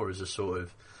more and more as a sort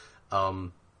of,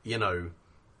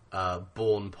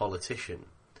 born politician.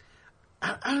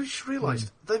 I just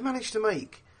realised they've managed to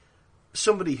make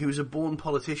somebody who's a born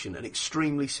politician an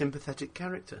extremely sympathetic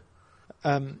character.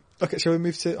 Okay, shall we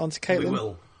move on to Catelyn? We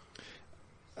will.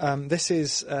 This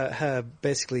is her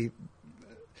basically.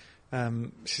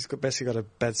 She's got a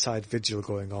bedside vigil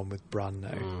going on with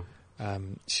Bran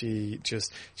now.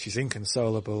 She's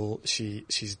inconsolable.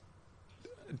 She's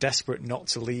desperate not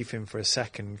to leave him for a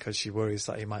second because she worries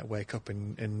that he might wake up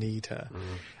and need her,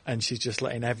 and she's just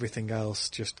letting everything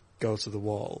else just go to the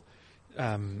wall.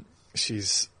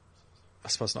 She's, I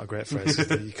suppose, not a great phrase.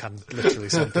 You can literally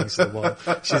send things to the wall.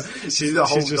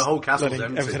 The whole castle's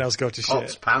empty. Everything else go to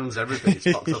Pots, shit. pans, everything.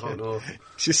 It's popped up on the wall.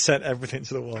 She's sent everything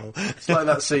to the wall. It's like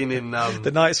that scene in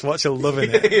the Night's Watch are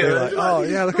loving it. They're like,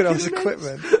 look at all this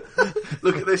equipment.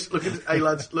 Look at this. Look at this. Hey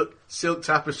lads, look, silk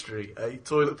tapestry. Hey,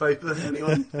 toilet paper.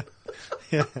 Anyone?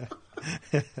 Yeah.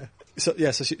 So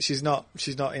she's not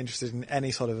interested in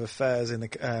any sort of affairs in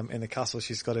the castle.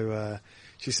 She's got to.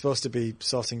 She's supposed to be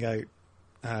sorting out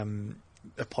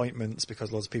appointments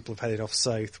because lots of people have headed off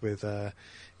south with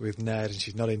Ned, and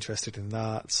she's not interested in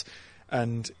that.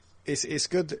 And it's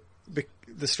good.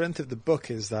 The strength of the book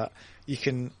is that you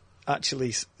can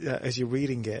actually, as you're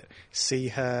reading it, see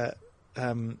her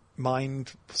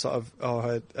mind sort of, or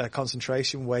her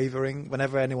concentration wavering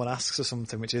whenever anyone asks her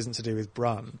something which isn't to do with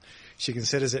Bran. She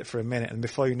considers it for a minute, and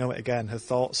before you know it again, her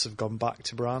thoughts have gone back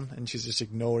to Bran, and she's just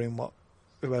ignoring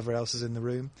whoever else is in the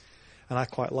room. And I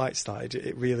quite liked that.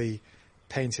 It really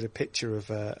painted a picture of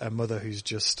a mother who's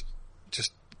just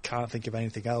can't think of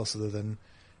anything else other than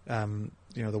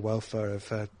the welfare of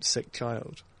her sick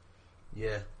child.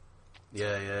 Yeah,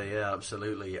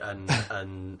 absolutely,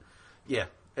 and yeah.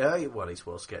 Well, it's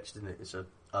well sketched, isn't it? It's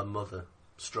a mother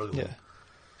struggling.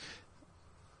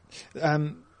 Yeah.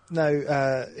 Now,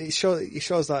 it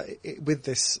shows that with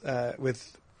this,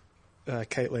 with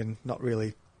Catelyn not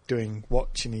really doing what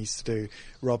she needs to do,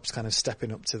 Rob's kind of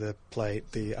stepping up to the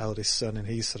plate, the eldest son, and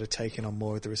he's sort of taking on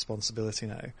more of the responsibility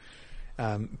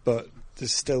now. But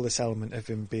there's still this element of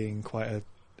him being quite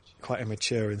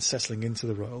immature and settling into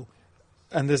the role.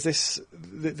 And there's this,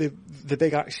 the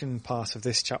big action part of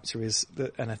this chapter is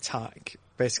an attack,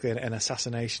 basically an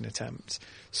assassination attempt.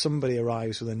 Somebody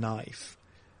arrives with a knife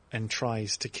and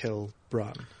tries to kill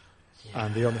Bran. Yeah.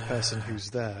 And the only person who's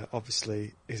there,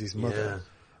 obviously, is his mother. Yeah.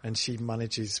 And she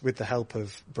manages, with the help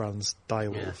of Bran's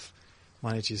direwolf,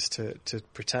 manages to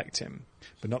protect him,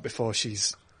 but not before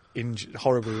she's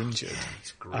horribly injured. Yeah,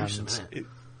 it's gruesome, isn't it?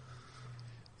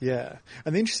 Yeah.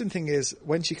 And the interesting thing is,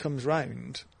 when she comes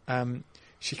round,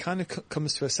 she kind of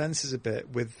comes to her senses a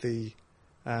bit with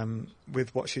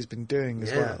with what she's been doing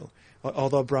as well.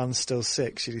 Although Bran's still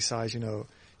sick, she decides,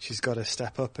 she's got to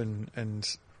step up and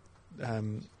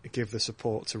give the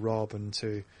support to Robb and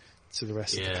to the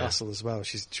rest of the castle as well.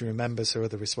 She remembers her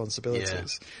other responsibilities. Yeah.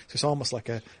 So it's almost like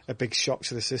a big shock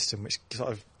to the system, which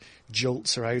sort of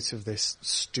jolts her out of this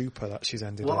stupor that she's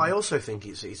ended in. Well, I also think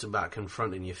it's about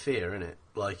confronting your fear, isn't it?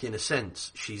 Like, in a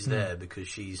sense, she's there because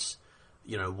she's,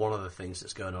 one of the things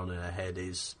that's going on in her head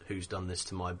is, who's done this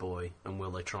to my boy, and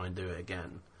will they try and do it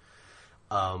again?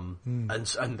 And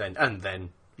then,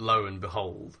 lo and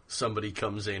behold, somebody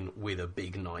comes in with a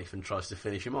big knife and tries to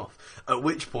finish him off. At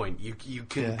which point, you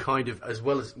can kind of, as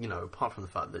well as, apart from the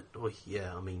fact that,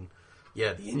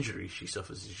 the injury she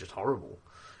suffers is just horrible.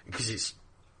 Because it's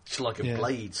like a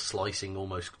blade slicing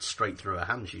almost straight through her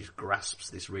hand. She just grasps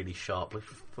this really sharp, like,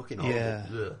 fucking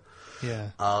horrible.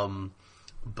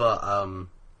 But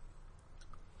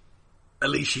at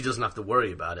least she doesn't have to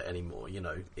worry about it anymore.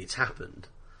 It's happened.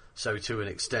 So to an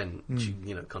extent, she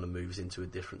kind of moves into a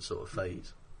different sort of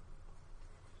phase.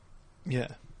 Yeah.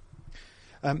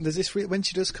 There's this when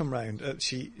she does come round,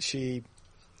 she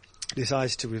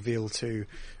decides to reveal to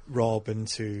Robb and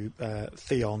to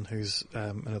Theon, who's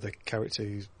another character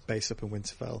who's based up in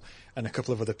Winterfell, and a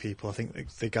couple of other people. I think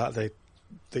they got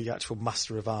the actual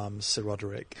Master of Arms, Sir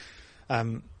Roderick,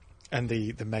 and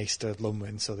the Maester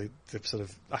Lunwyn, so the sort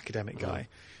of academic guy,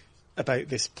 about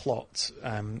this plot,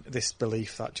 this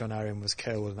belief that Jon Arryn was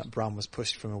killed and that Bran was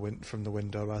pushed from the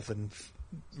window rather than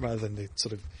the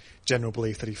sort of general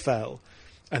belief that he fell,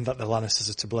 and that the Lannisters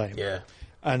are to blame. Yeah,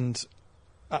 and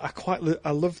I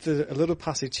love a little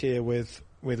passage here with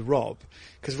Robb,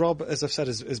 because Robb, as I've said,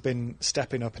 has been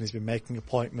stepping up and he's been making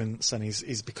appointments and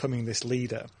he's becoming this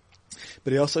leader,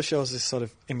 but he also shows this sort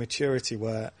of immaturity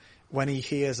where when he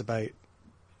hears about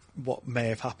what may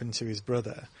have happened to his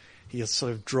brother, he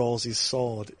sort of draws his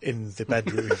sword in the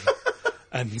bedroom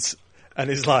and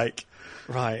is like,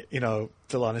 right, the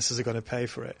Lannisters are going to pay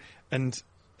for it. And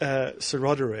Sir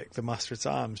Roderick, the Master at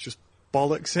Arms, just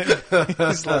bollocks him.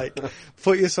 He's like,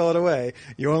 put your sword away.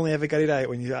 You only ever get it out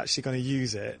when you're actually going to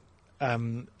use it.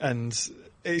 And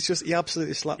it's just, he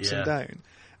absolutely slaps him down.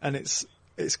 And it's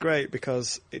great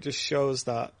because it just shows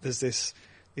that there's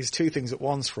two things at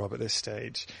once for Robb at this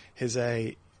stage. He's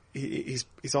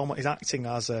acting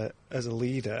as a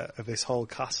leader of this whole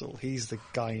castle. He's the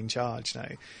guy in charge now,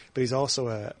 but he's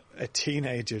also a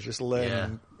teenager just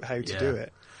learning how to do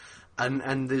it.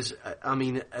 And there's,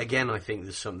 again, I think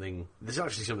there's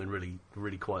actually something really,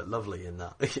 really quite lovely in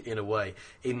that, in a way,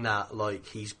 in that, like,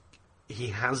 he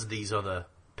has these other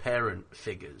parent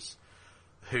figures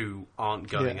who aren't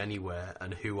going anywhere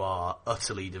and who are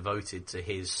utterly devoted to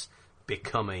his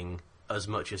becoming as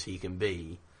much as he can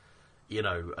be,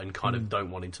 and kind of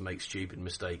don't want him to make stupid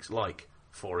mistakes, like,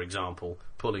 for example,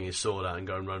 pulling his sword out and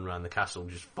going run around the castle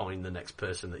and just find the next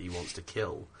person that he wants to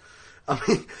kill. I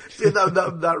mean,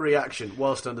 that reaction,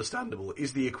 whilst understandable,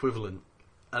 is the equivalent.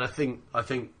 And I think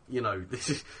this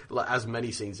is, like, as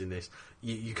many scenes in this,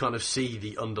 you kind of see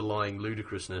the underlying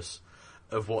ludicrousness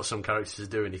of what some characters are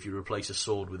doing if you replace a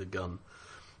sword with a gun.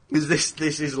 Because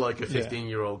this is like a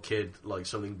 15-year-old kid, like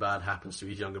something bad happens to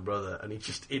his younger brother, and he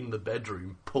just, in the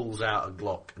bedroom, pulls out a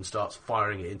Glock and starts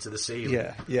firing it into the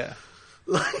ceiling. Yeah.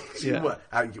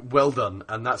 Well done,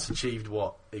 and that's achieved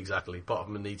what, exactly? Apart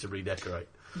from a need to redecorate.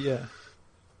 Yeah,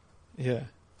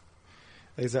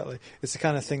 exactly. It's the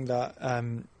kind of thing that,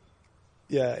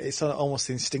 it's almost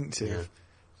instinctive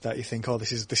that you think,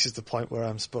 this is the point where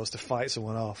I'm supposed to fight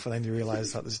someone off, and then you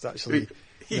realise that there's actually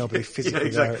nobody physically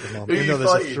there at the moment. Even though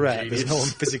there's a threat, there's no one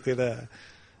physically there.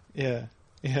 Yeah.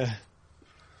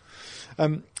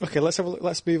 Okay, let's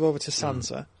move over to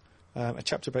Sansa. A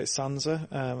chapter about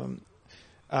Sansa.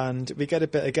 And we get a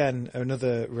bit, again,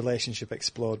 another relationship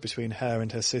explored between her and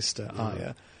her sister,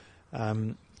 Arya.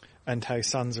 And how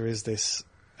Sansa is this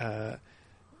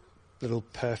little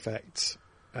perfect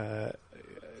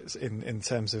in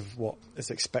terms of what is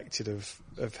expected of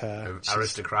her.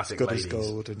 Aristocratic good ladies. As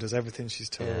gold and does everything she's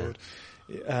told.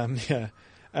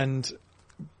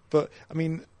 But I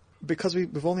mean, because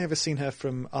we've only ever seen her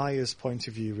from Arya's point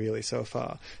of view really so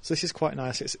far, so this is quite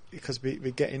nice. It's because we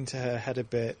get into her head a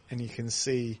bit and you can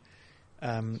see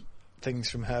things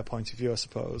from her point of view, I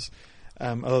suppose.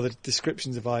 Although the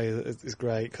descriptions of Arya is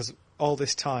great, because all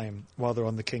this time while they're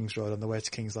on the King's Road on the way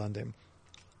to King's Landing,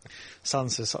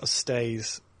 Sansa sort of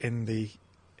stays in the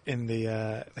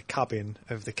cabin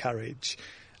of the carriage,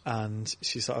 and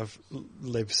she sort of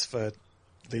lives for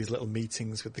these little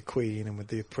meetings with the Queen and with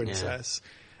the princess,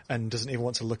 and doesn't even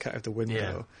want to look out of the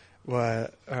window.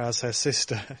 Whereas her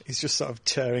sister is just sort of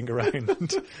tearing around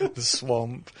the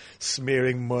swamp,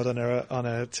 smearing mud on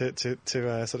her to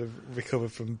sort of recover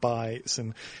from bites,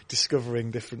 and discovering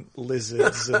different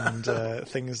lizards and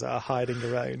things that are hiding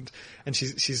around. And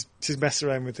she's messing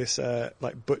around with this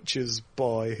like butcher's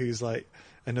boy who's like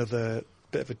another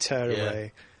bit of a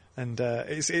tearaway. And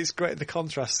it's great. The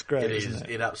contrast's great. Isn't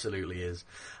it? It absolutely is.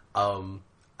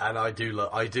 And I do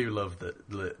love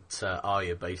that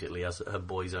Arya basically has her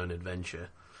boy's own adventure,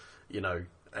 and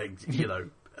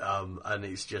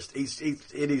it's just it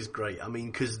is great. I mean,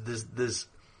 because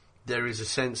there is a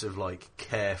sense of like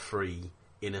carefree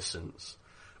innocence,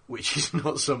 which is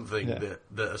not something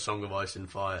that A Song of Ice and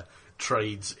Fire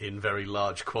trades in very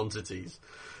large quantities.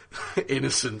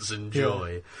 Innocence and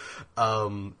joy,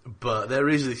 but there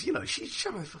is this, she's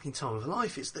having a fucking time of her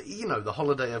life. It's the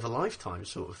holiday of a lifetime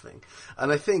sort of thing.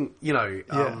 And I think,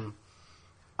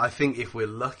 I think if we're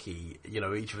lucky,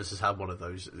 each of us has had one of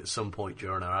those at some point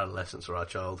during our adolescence or our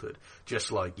childhood.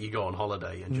 Just like you go on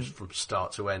holiday and just from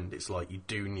start to end, it's like you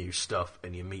do new stuff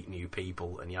and you meet new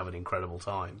people and you have an incredible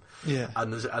time. Yeah.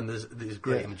 And there's a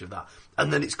great image of that.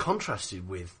 And then it's contrasted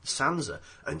with Sansa.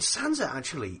 And Sansa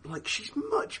actually, like, she's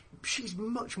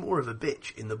much more of a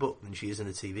bitch in the book than she is in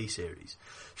the TV series.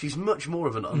 She's much more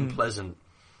of an unpleasant,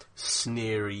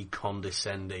 sneery,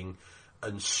 condescending,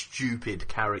 and stupid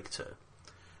character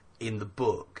in the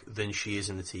book than she is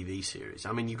in the TV series.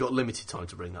 I mean, you've got limited time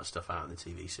to bring that stuff out in the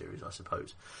TV series, I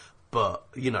suppose. But,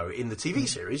 in the TV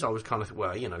series, I was kind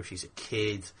of, she's a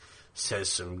kid, says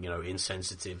some,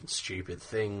 insensitive and stupid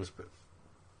things, but,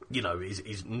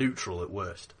 is neutral at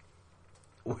worst.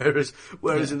 Whereas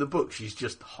in the book, she's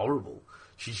just horrible.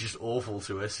 She's just awful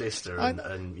to her sister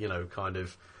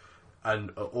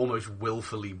and almost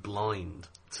willfully blind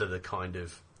to the kind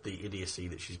of the idiocy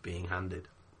that she's being handed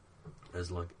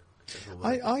as like.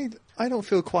 I don't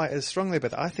feel quite as strongly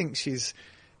about that. I think I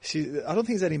don't think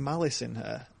there's any malice in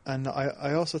her, and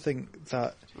I also think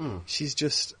that she's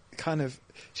just kind of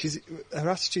her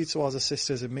attitude towards her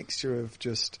sister is a mixture of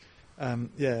just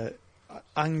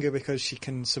anger because she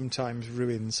can sometimes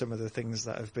ruin some of the things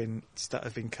that have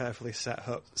been carefully set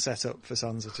up for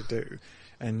Sansa to do,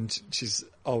 and she's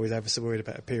always ever so worried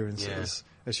about appearances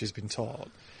as she's been taught.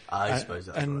 I suppose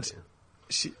that's right.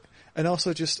 Yeah. And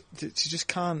also she just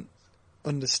can't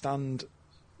understand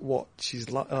what she's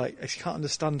like. She can't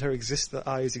understand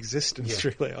Arya's existence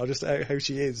really, or just how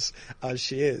she is as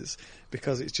she is,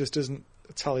 because it just doesn't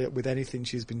tally up with anything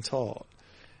she's been taught.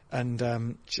 And I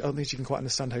don't think she can quite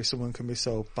understand how someone can be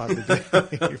so badly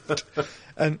behaved.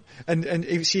 and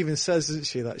she even says, doesn't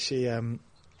she, that she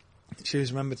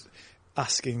was remembered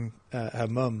asking her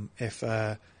mum if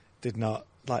did not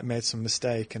like made some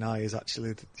mistake, and Arya's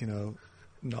actually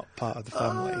not part of the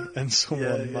family, and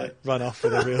someone ran off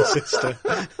with her real sister.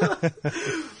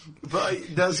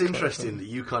 But that's interesting that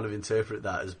you kind of interpret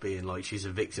that as being like she's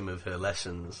a victim of her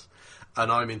lessons,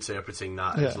 and I'm interpreting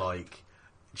that as like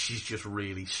she's just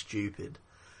really stupid.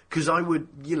 Because I would,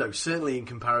 certainly in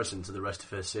comparison to the rest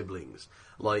of her siblings,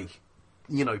 like,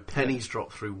 pennies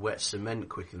drop through wet cement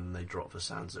quicker than they drop for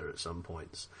Sansa at some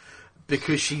points.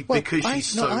 Because she's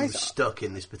stuck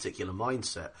in this particular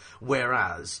mindset.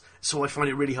 Whereas, so I find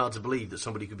it really hard to believe that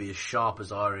somebody could be as sharp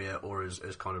as Arya, or as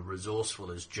kind of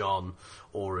resourceful as Jon,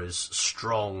 or as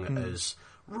strong as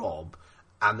Robb,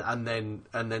 and then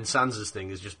Sansa's thing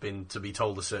has just been to be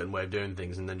told a certain way of doing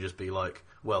things, and then just be like,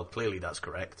 well, clearly that's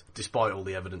correct, despite all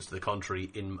the evidence to the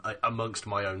contrary amongst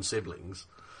my own siblings.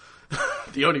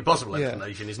 The only possible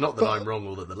explanation is not that I'm wrong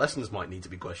or that the lessons might need to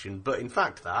be questioned, but in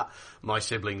fact that my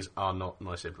siblings are not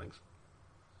my siblings.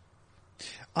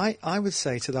 I would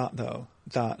say to that, though,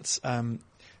 that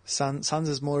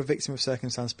Sansa's more a victim of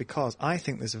circumstance, because I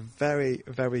think there's a very,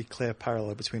 very clear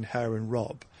parallel between her and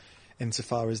Robb,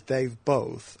 insofar as they've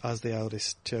both, as the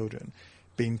eldest children,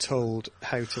 been told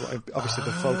how to. Obviously,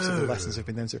 the focus of the lessons have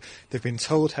been them. They've been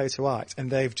told how to act, and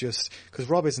they've just, because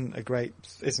Robb doesn't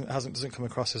come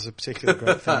across as a particularly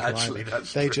great thinker. Actually,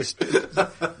 that's they true.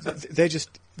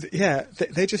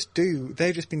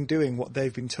 They've just been doing what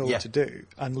they've been told to do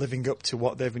and living up to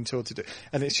what they've been told to do.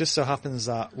 And it just so happens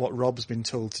that what Robb's been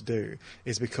told to do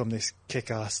is become this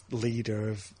kick-ass leader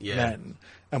of men,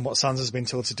 and what Sansa's been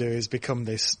told to do is become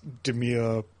this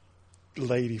demure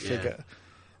lady figure.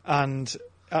 And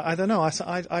I don't know.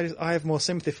 I have more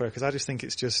sympathy for her, because I just think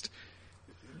it's just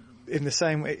in the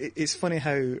same way, it's funny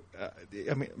how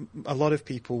I mean, a lot of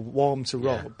people warm to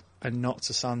Robb and not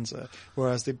to Sansa,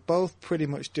 whereas they're both pretty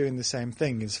much doing the same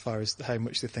thing as far as how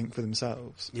much they think for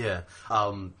themselves. Yeah.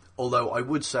 Although I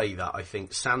would say that I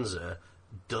think Sansa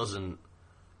doesn't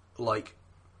like.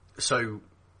 So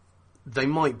they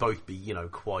might both be,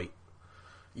 quite,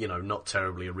 not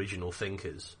terribly original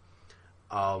thinkers.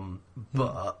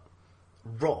 But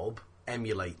Robb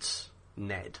emulates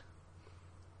Ned.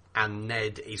 And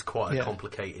Ned is quite a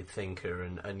complicated thinker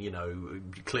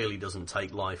and clearly doesn't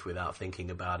take life without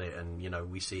thinking about it. And,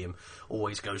 we see him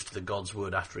always goes to the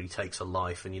Godswood after he takes a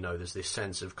life. And, there's this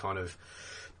sense of kind of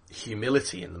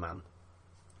humility in the man,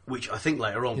 which I think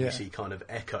later on we see kind of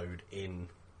echoed in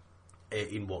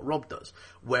what Robb does.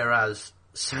 Whereas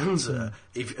Sansa,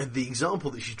 if the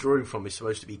example that she's drawing from is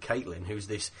supposed to be Catelyn, who's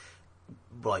this,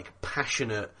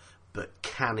 passionate but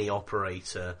canny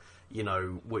operator,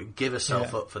 would give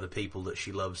herself up for the people that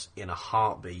she loves in a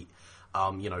heartbeat.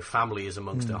 Family is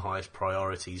amongst her highest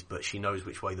priorities, but she knows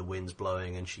which way the wind's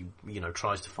blowing and she,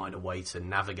 tries to find a way to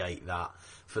navigate that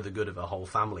for the good of her whole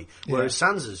family. Whereas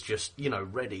Sansa's just,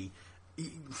 ready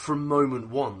from moment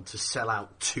one to sell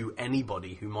out to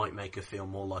anybody who might make her feel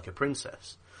more like a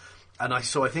princess. And I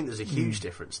think there's a huge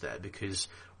difference there because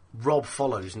Robb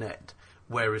follows Ned,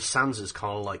 whereas Sansa's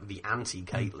kind of like the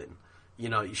anti-Catelyn.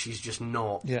 She's just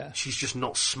not. Yeah. She's just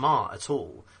not smart at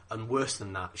all, and worse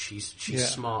than that, she's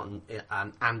smart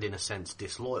and in a sense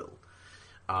disloyal.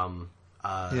 In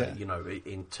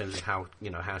terms of how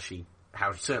she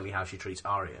treats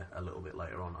Arya a little bit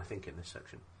later on, I think in this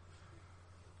section.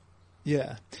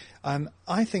 Yeah,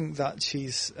 I think that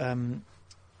she's.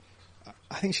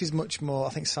 I think she's much more. I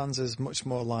think Sansa's much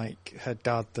more like her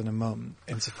dad than her mum,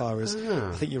 insofar as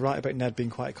I think you're right about Ned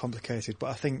being quite complicated, but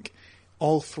I think.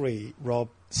 All three, Robb,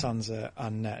 Sansa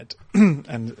and Ned,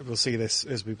 and we'll see this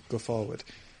as we go forward,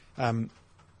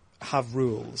 have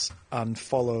rules and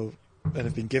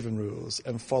have been given rules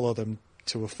and follow them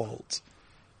to a fault.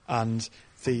 And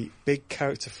the big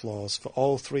character flaws for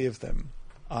all three of them,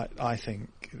 I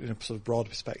think, in a sort of broad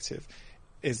perspective,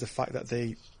 is the fact that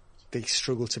they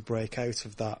struggle to break out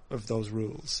of those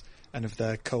rules and of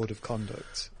their code of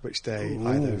conduct, which they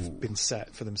either have been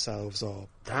set for themselves or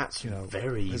that's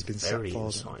very, has been very set for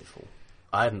insightful. them.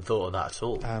 I hadn't thought of that at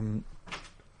all.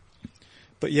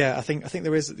 But yeah, I think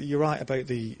there is. You're right about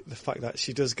the fact that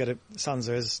she does get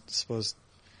Sansa is, I suppose,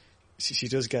 she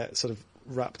does get sort of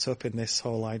wrapped up in this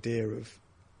whole idea of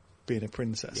being a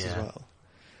princess as well.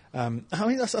 I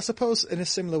mean, I suppose in a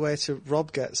similar way to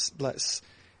Robb lets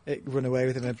it run away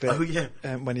with him a bit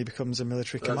when he becomes a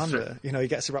military commander. He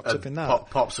gets wrapped up in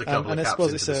that. Pops a couple of caps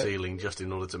into the ceiling just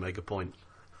in order to make a point.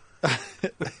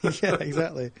 Yeah,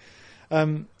 exactly.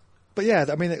 But yeah,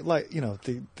 I mean,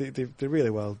 they're really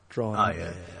well drawn. Oh,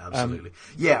 yeah, absolutely.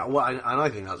 Well, and I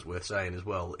think that's worth saying as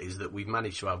well, is that we've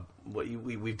managed to have,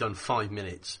 we've done 5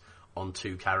 minutes on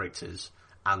 2 characters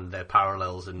and their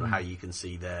parallels and how you can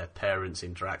see their parents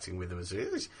interacting with them.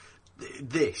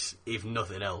 This, if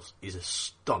nothing else, is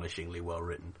astonishingly well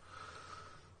written.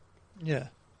 Yeah.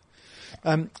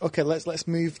 Okay, let's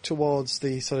move towards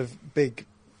the sort of the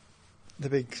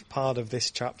big part of this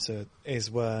chapter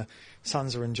is where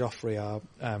Sansa and Joffrey are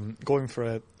going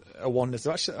for a wander.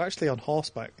 They're actually on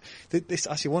horseback. This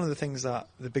actually one of the things that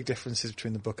the big differences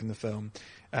between the book and the film.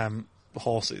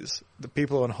 Horses. The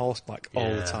people are on horseback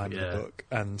all the time in the book,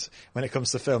 and when it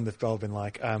comes to the film, they've all been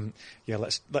like,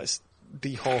 let's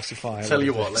dehorsify. Tell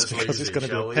you what, let's because lose it's going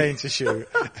to be we? a pain to shoot,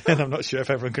 and I'm not sure if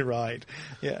everyone can ride.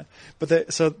 Yeah, but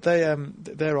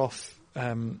they're off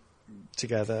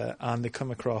together, and they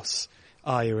come across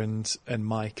Arya and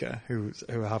Micah, who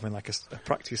are having like a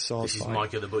practice sword fight. This is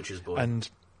Micah the butcher's boy, and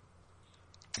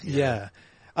I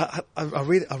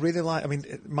really like. I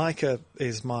mean, Micah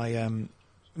is my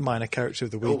minor character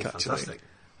of the week actually,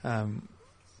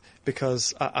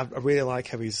 because I really like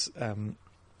how he's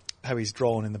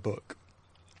drawn in the book.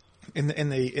 In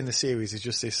the series, he's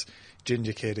just this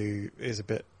ginger kid who is a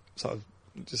bit sort of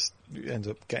just ends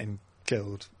up getting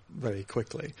killed very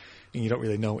quickly, and you don't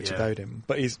really know much about him.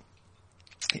 But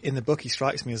in the book, he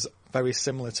strikes me as very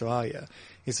similar to Arya.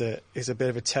 He's a bit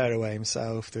of a tearaway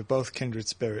himself. They're both kindred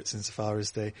spirits insofar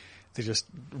as they just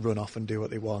run off and do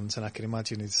what they want. And I can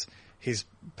imagine his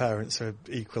parents are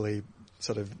equally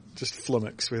sort of just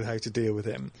flummoxed with how to deal with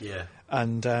him. Yeah.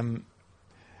 And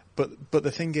but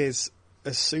the thing is,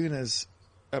 as soon as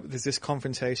there's this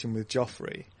confrontation with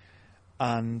Joffrey,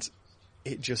 and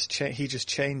he just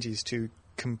changes to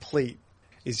complete.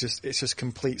 It's just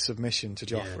complete submission to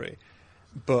Joffrey. Yeah.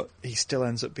 But he still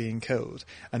ends up being killed.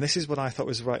 And this is what I thought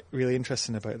was really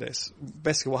interesting about this.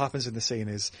 Basically what happens in the scene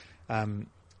is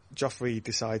Joffrey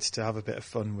decides to have a bit of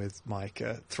fun with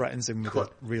Micah, threatens him with a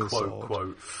real sword.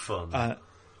 Quote, fun.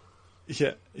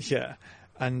 Yeah.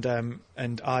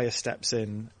 And Arya steps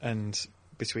in, and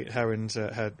between her and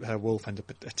her wolf end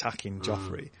up attacking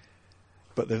Joffrey.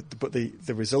 But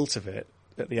the result of it,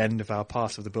 at the end of our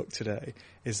part of the book today,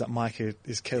 is that Micah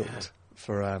is killed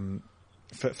for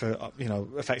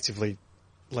effectively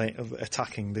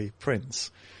attacking the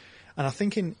prince. And I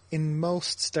think in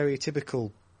most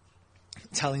stereotypical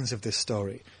tellings of this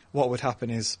story, what would happen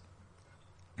is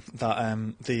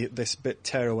that this bit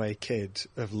tearaway kid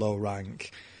of low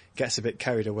rank gets a bit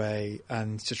carried away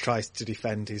and tries to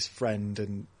defend his friend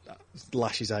and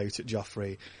lashes out at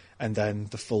Joffrey, and then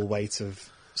the full weight of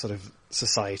sort of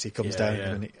society comes down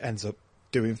and it ends up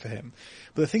doing for him.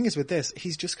 But the thing is with this,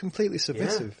 he's just completely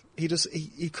submissive.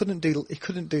 He couldn't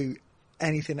do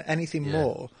anything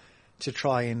more to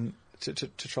try and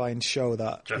show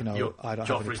that I don't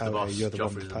have any power. You're the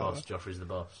one with power. Joffrey's the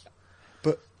boss.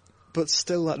 But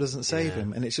still, that doesn't save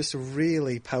him, and it's just a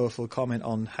really powerful comment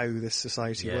on how this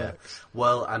society works.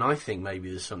 Well, and I think maybe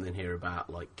there's something here about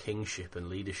like kingship and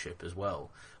leadership as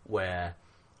well, where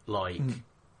like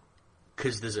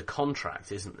because there's a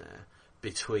contract, isn't there,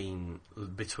 between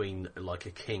like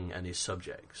a king and his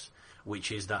subjects,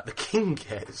 which is that the king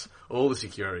gets all the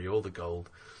security, all the gold,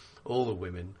 all the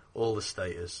women, all the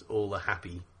status, all the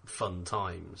happy, fun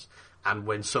times. And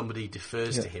when somebody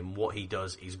defers to him, what he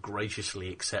does is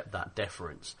graciously accept that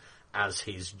deference as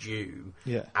his due,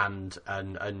 and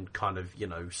kind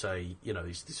of say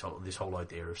this whole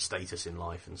idea of status in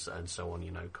life and so on,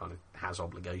 kind of has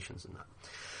obligations and that.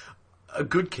 A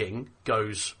good king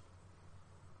goes,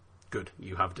 good,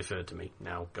 you have deferred to me,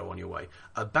 now go on your way.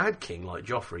 A bad king like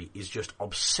Joffrey is just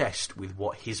obsessed with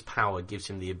what his power gives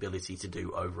him the ability to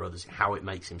do over others, how it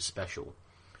makes him special,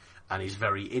 and is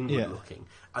very inward looking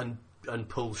and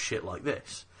pulls shit like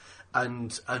this.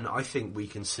 And I think we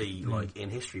can see like in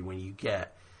history, when you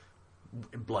get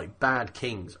like bad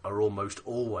kings are almost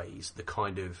always the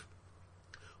kind of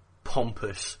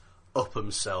pompous, up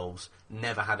themselves,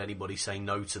 never had anybody say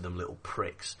no to them little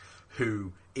pricks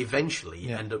who eventually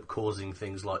end up causing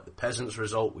things like the Peasants'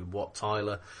 Revolt with Wat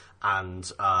Tyler and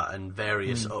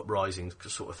various uprisings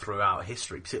sort of throughout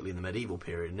history, particularly in the medieval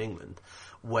period in England,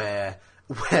 where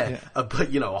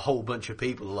a whole bunch of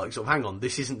people are like, sort of, hang on,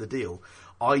 this isn't the deal.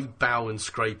 I bow and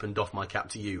scrape and doff my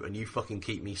cap to you, and you fucking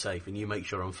keep me safe, and you make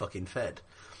sure I'm fucking fed.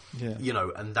 Yeah.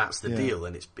 And that's the deal,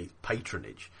 and it's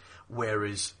patronage.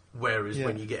 Whereas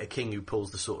when you get a king who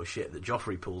pulls the sort of shit that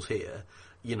Joffrey pulls here,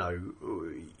 you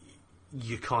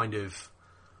kind of,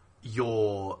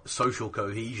 your social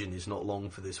cohesion is not long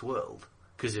for this world.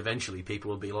 Because eventually people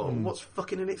will be like, oh, what's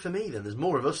fucking in it for me then? There's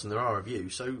more of us than there are of you,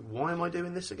 so why am I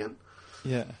doing this again?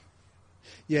 Yeah.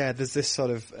 Yeah, there's this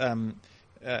sort of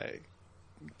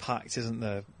pact, isn't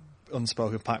there?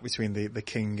 Unspoken pact between the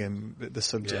king and the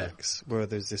subjects, where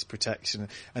there's this protection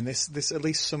and this at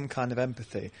least some kind of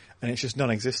empathy, and it's just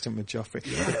non-existent with Joffrey.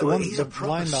 Yeah, he's a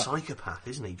proper psychopath,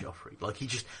 isn't he, Joffrey? Like, he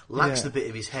just lacks the bit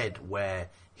of his head where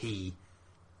he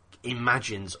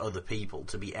imagines other people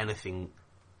to be anything,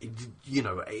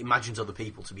 imagines other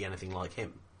people to be anything like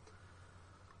him.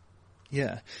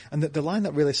 Yeah, and the line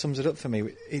that really sums it up for me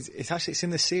is it's in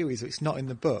the series, it's not in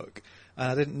the book,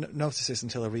 and I didn't notice this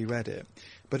until I reread it.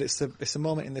 But it's the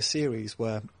moment in the series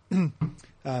where Mike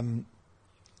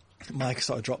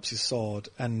sort of drops his sword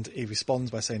and he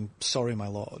responds by saying, "Sorry, my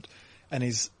lord," and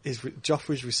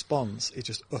Joffrey's response is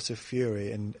just utter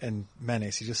fury and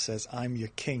menace. He just says, "I'm your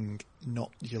king,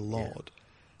 not your lord,"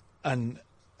 and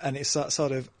it's that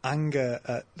sort of anger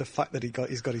at the fact that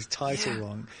he's got his title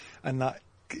wrong, and that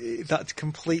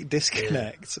complete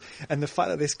disconnect, and the fact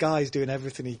that this guy's doing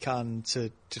everything he can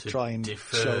to try and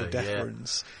show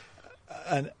deference,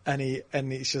 and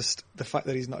it's just the fact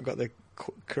that he's not got the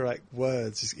correct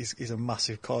words is a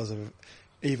massive cause of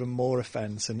even more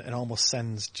offence, and almost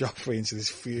sends Joffrey into this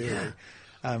fury.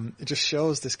 It just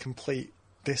shows this complete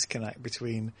disconnect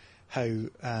between how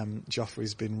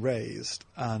Joffrey's been raised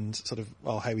and sort of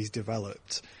how he's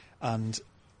developed, and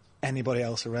anybody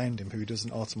else around him who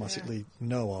doesn't automatically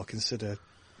know or consider,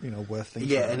 worth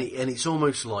thinking. Yeah, and it's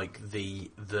almost like the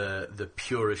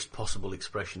purest possible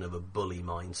expression of a bully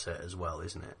mindset as well,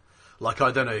 isn't it? Like,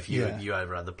 I don't know if you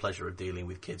ever had the pleasure of dealing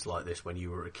with kids like this when you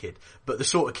were a kid, but the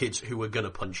sort of kids who were going to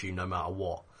punch you no matter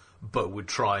what, but would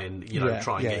try and get you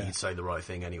to say the right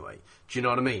thing anyway. Do you know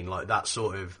what I mean? Like, that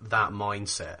sort of, that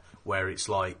mindset where it's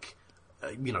like,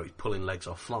 it's pulling legs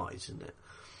off flies, isn't it?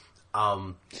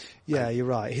 Yeah, you're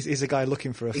right. He's a guy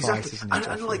looking for a fight, isn't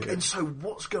he? And so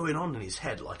what's going on in his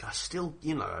head? Like, I still,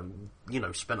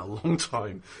 spent a long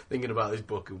time thinking about this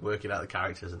book and working out the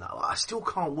characters and that. Like, I still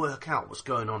can't work out what's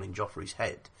going on in Joffrey's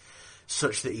head,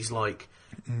 such that he's like,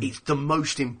 it's the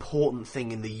most important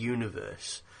thing in the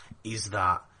universe is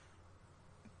that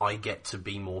I get to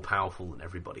be more powerful than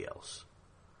everybody else.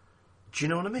 Do you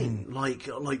know what I mean? Like,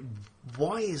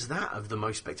 why is that of the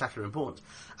most spectacular importance?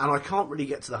 And I can't really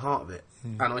get to the heart of it.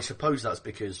 And I suppose that's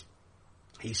because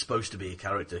he's supposed to be a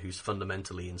character who's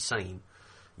fundamentally insane.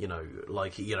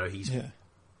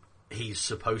 He's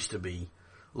supposed to be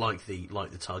like the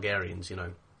Targaryens.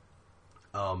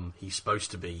 He's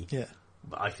supposed to be. Yeah.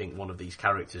 I think one of these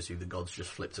characters who the gods just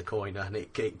flipped a coin and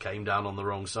it came down on the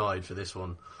wrong side for this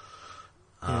one.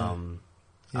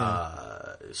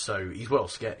 So he's well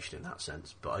sketched in that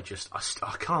sense, but I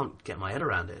can't get my head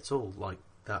around it at all. Like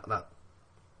that,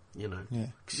 because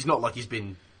it's not like he's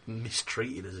been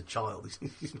mistreated as a child.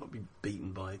 He's not been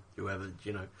beaten by whoever,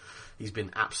 He's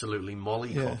been absolutely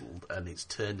mollycoddled, and it's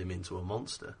turned him into a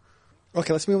monster.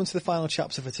 Okay, let's move on to the final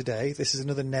chapter for today. This is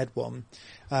another Ned one.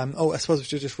 I suppose we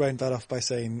should just round that off by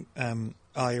saying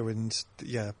Arya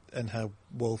and her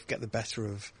wolf get the better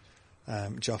of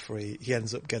Joffrey. He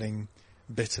ends up getting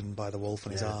bitten by the wolf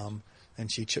on his arm,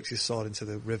 and she chucks his sword into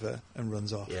the river and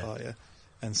runs off. Arya,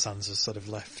 and Sansa's sort of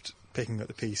left picking up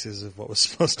the pieces of what was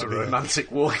supposed to be a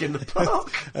romantic walk in the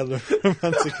park. A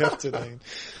romantic afternoon.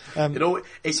 So I'll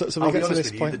be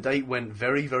honest with you, the date went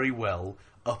very, very well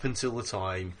up until the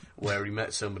time where he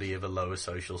met somebody of a lower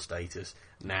social status.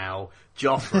 Now,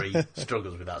 Joffrey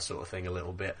struggles with that sort of thing a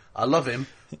little bit. I love him,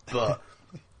 but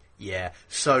yeah.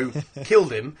 So,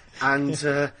 killed him and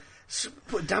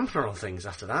put a damper on things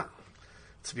after that,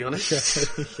 to be honest.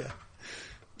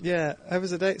 Yeah, how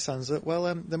was the date, Sansa?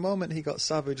 Well, the moment he got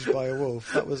savaged by a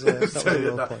wolf, that was a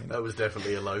low point. That was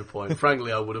definitely a low point.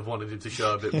 Frankly, I would have wanted him to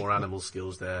show a bit more animal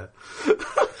skills there.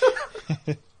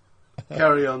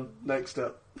 Carry on. Next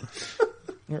up.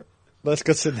 Let's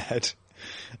go to Ned.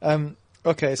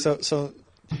 Okay, so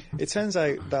it turns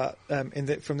out that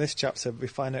from this chapter we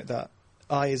find out that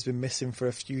Arya's been missing for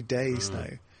a few days now.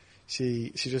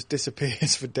 She just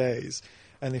disappears for days,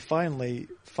 and they finally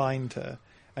find her,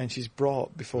 and she's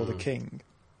brought before the king,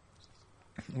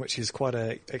 which is quite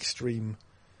a extreme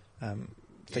thing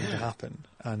to happen.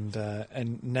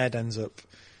 And Ned ends up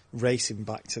racing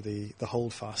back to the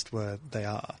holdfast where they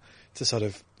are to sort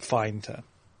of find her,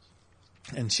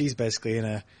 and she's basically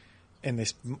in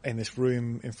this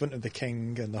room in front of the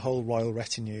king and the whole royal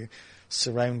retinue,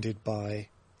 surrounded by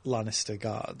Lannister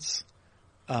guards.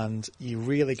 And you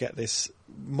really get this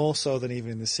more so than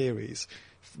even in the series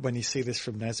when you see this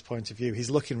from Ned's point of view. He's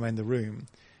looking around the room,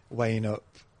 weighing up,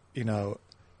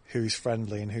 who's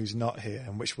friendly and who's not here,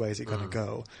 and which way is it going to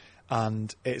go.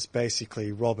 And it's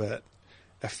basically Robert,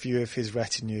 a few of his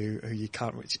retinue who he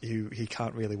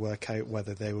can't really work out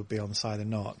whether they would be on side or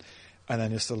not, and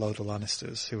then just a load of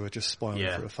Lannisters who are just spoiling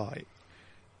for a fight.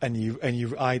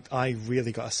 I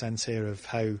really got a sense here of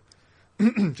how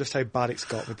just how bad it's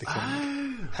got with the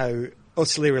king, how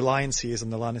utterly reliant he is on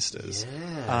the Lannisters,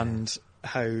 and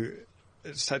how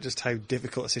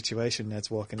difficult a situation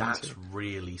Ned's walking into. That's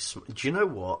really. Do you know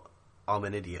what? I'm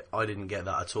an idiot. I didn't get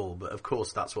that at all. But of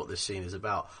course, that's what this scene is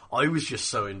about. I was just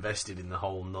so invested in the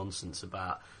whole nonsense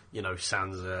about,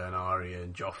 Sansa and Arya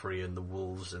and Joffrey and the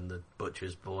wolves and the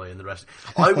butcher's boy and the rest.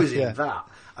 I was in that,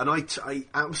 and I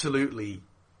absolutely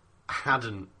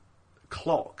hadn't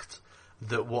clocked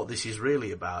that what this is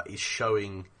really about is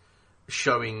showing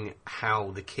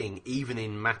how the king, even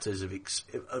in matters of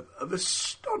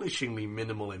astonishingly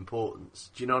minimal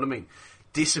importance, do you know what I mean?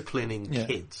 Disciplining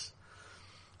kids.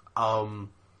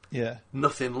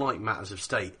 Nothing like matters of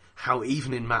state. How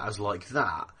even in matters like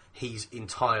that, he's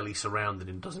entirely surrounded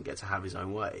and doesn't get to have his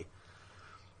own way.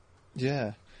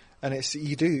 Yeah, and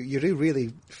you do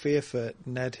really fear for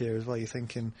Ned here as well. You're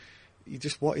thinking,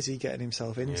 what is he getting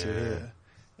himself into here?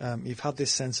 You've had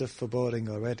this sense of foreboding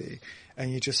already,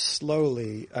 and you just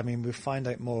slowly, we'll find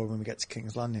out more when we get to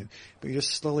King's Landing, but you're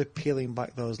just slowly peeling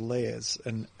back those layers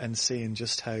and seeing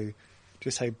just how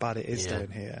bad it is down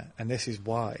here. And this is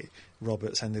why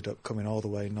Robert's ended up coming all the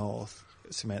way north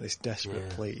to make this desperate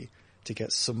plea to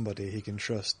get somebody he can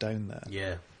trust down there.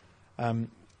 Yeah.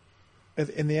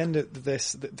 In the end of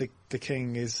this, the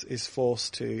king is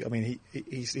forced to,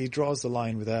 he draws the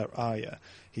line with Arya.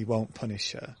 He won't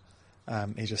punish her.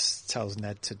 He just tells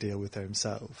Ned to deal with her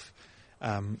himself.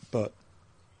 But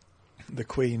the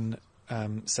Queen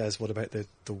says, what about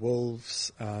the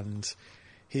wolves? And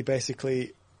he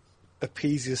basically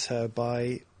appeases her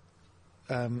by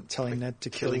telling Ned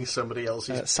to killing somebody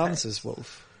else's Sansa's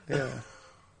wolf.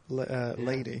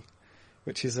 lady,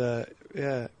 which is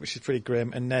pretty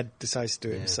grim. And Ned decides to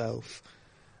do it himself,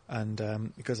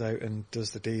 and he goes out and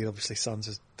does the deed. Obviously,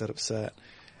 Sansa's dead upset,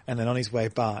 and then on his way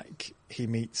back, he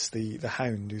meets the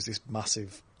Hound, who's this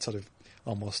massive sort of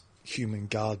almost human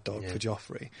guard dog for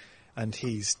Joffrey, and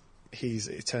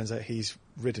it turns out he's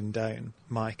ridden down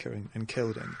Micah and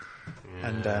killed him.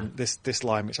 Yeah. And this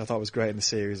line, which I thought was great in the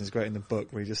series and is great in the book,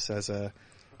 where he just says,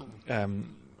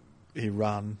 he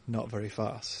ran not very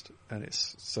fast, and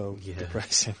it's so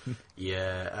depressing.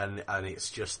 Yeah, and it's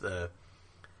just and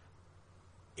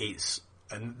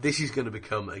this is going to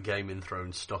become a Game of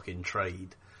Thrones stock in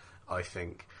trade, I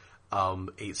think.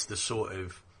 It's the sort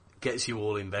of gets you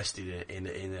all invested in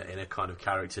a kind of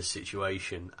character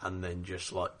situation, and then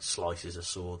just like slices a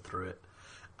sword through it.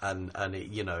 And it,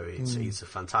 it's a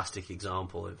fantastic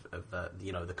example of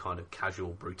the kind of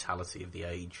casual brutality of the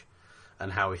age,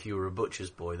 and how if you were a butcher's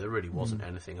boy, there really wasn't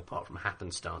anything apart from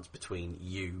happenstance between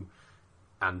you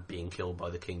and being killed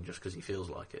by the king just because he feels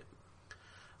like it.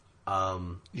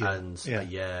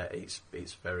 It's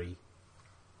very,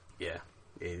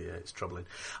 it's troubling.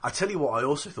 I tell you what, I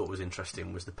also thought was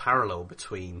interesting was the parallel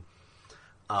between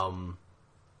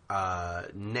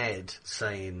Ned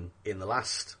saying in the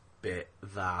last bit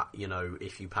that,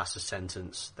 if you pass a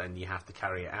sentence, then you have to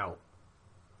carry it out.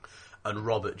 And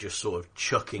Robert just sort of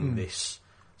chucking this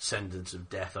sentence of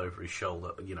death over his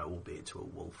shoulder, albeit to a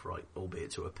wolf, right?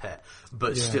 Albeit to a pet.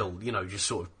 But still, just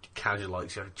sort of casual, like,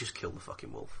 just kill the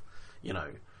fucking wolf,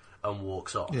 and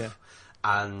walks off. Yeah.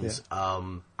 And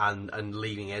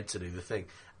leaving Ed to do the thing.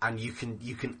 And you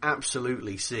can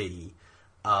absolutely see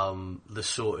the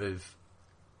sort of,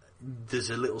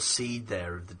 there's a little seed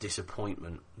there of the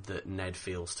disappointment that Ned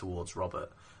feels towards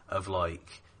Robert, of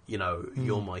like,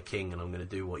 you're my king and I'm going to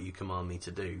do what you command me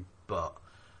to do, but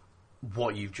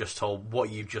what you've just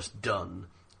done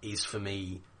is for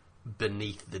me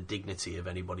beneath the dignity of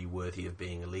anybody worthy of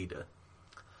being a leader.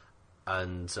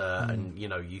 And you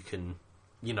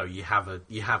have a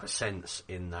sense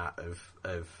in that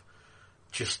of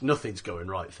just nothing's going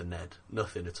right for Ned,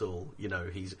 nothing at all.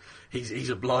 He's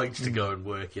obliged to go and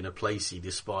work in a place he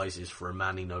despises for a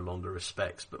man he no longer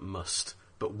respects, but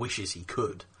wishes he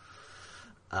could.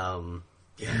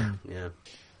 Yeah.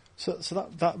 So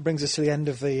that brings us to the end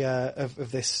of the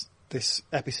of this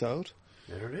episode.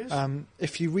 There it is.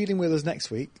 If you're reading with us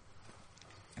next week,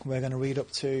 we're going to read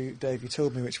up to, Dave, you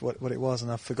told me what it was,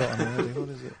 and I've forgotten already. What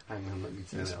is it? Hang on, let me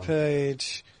turn it's it on.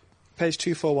 Page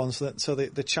 241. So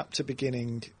the chapter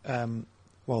beginning.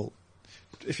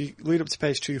 If you read up to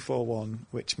page 241,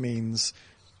 which means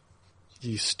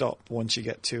you stop once you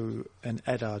get to an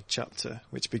Eddard chapter,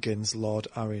 which begins Lord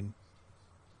Arryn's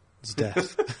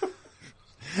death.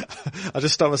 I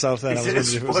just stopped myself there. I was wondering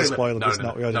if it was a spoiler, but it's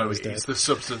not. We already know he's dead. It's the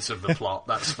substance of the plot.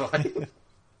 That's fine.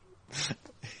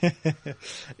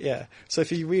 Yeah. So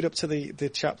if you read up to the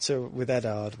chapter with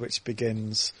Eddard, which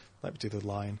begins, let me do the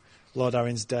line: Lord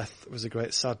Arryn's death was a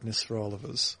great sadness for all of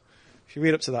us. If you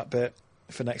read up to that bit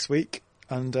for next week,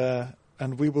 and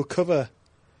we will cover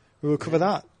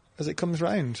that as it comes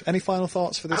round. Any final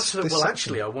thoughts for this?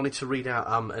 Actually, I wanted to read out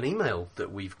an email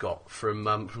that we've got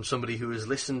from somebody who has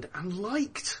listened and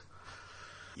liked.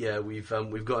 Yeah, we've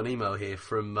got an email here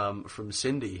from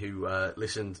Cindy who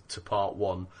listened to part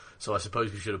 1. So I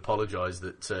suppose we should apologise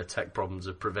that tech problems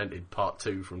have prevented part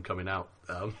 2 from coming out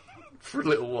for a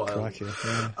little while. Crikey,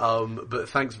 yeah. But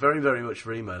thanks very, very much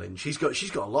for emailing. She's got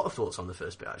a lot of thoughts on the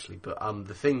first bit actually. But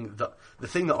the thing that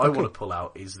I want to pull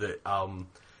out is that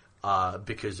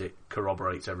because it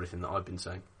corroborates everything that I've been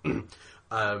saying.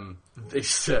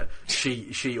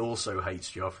 She also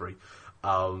hates Joffrey.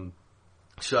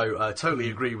 So totally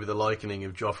agree with the likening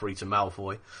of Joffrey to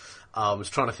Malfoy. I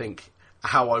was trying to think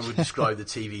how I would describe the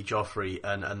TV Joffrey,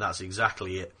 and that's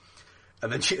exactly it.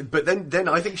 And then then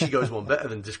I think she goes one better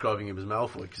than describing him as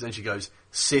Malfoy, because then she goes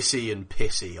sissy and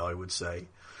pissy, I would say.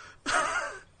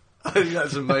 I think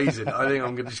that's amazing. I think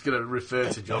I'm just going to refer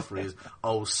to Joffrey as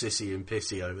old sissy and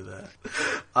pissy over there.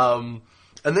 And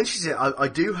then she said, I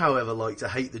do, however, like to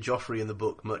hate the Joffrey in the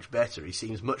book much better. He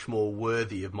seems much more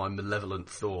worthy of my malevolent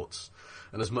thoughts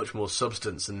and has much more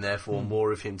substance and therefore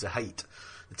more of him to hate.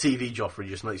 The TV Joffrey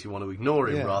just makes me want to ignore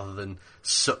him rather than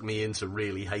suck me into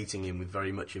really hating him with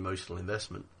very much emotional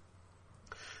investment.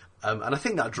 And I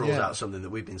think that draws out something that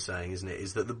we've been saying, isn't it?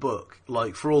 Is that the book,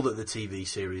 like, for all that the TV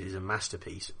series is a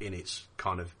masterpiece in its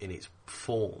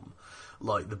form,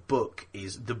 like, the book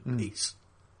is the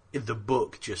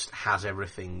book just has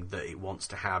everything that it wants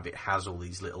to have. It has all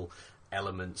these little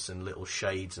elements and little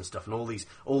shades and stuff, and all these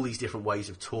different ways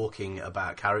of talking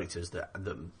about characters that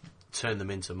turn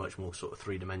them into much more sort of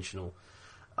three-dimensional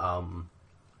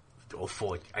or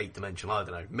 4, 8-dimensional, I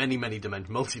don't know, many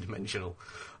multi-dimensional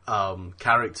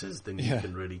characters than you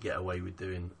can really get away with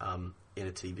doing in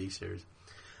a TV series.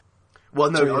 Well,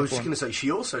 no, I was just going to say,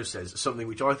 she also says something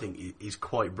which I think is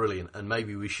quite brilliant, and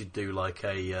maybe we should do like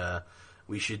a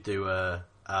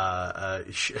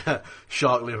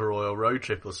shark liver oil road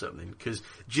trip or something. Because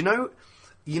do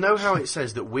you know how it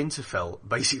says that Winterfell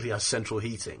basically has central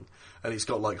heating, and it's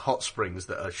got like hot springs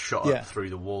that are shot up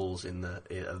through the walls of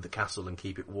the castle and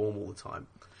keep it warm all the time.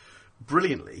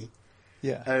 Brilliantly,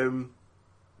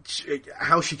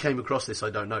 how she came across this, I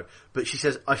don't know. But she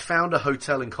says, I found a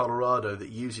hotel in Colorado that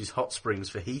uses hot springs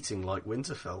for heating like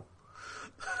Winterfell.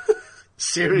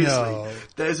 Seriously. No.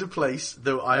 There's a place,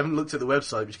 though I haven't looked at the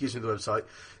website, which gives me the website,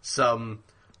 some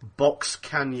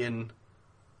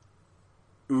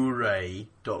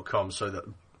boxcanyonouray.com, so that...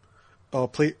 Oh,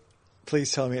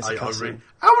 please tell me it's a castle.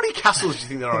 How many castles do you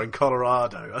think there are in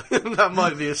Colorado? That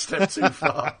might be a step too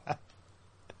far.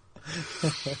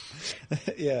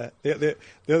 Yeah, the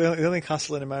only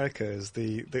castle in America is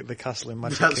the castle in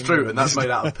Magic That's Kingdom. true, and that's made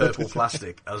out of purple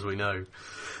plastic, as we know.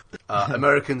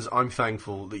 Americans, I'm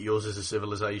thankful that yours is a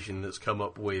civilization that's come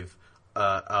up with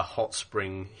a hot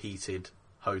spring heated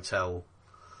hotel.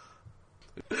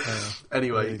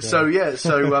 Anyway, so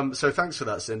thanks for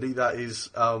that, Cindy. That is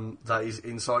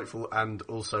insightful and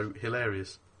also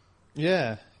hilarious.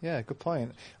 Yeah, good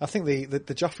point. I think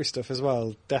the Joffrey stuff as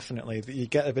well, definitely. You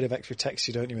get a bit of extra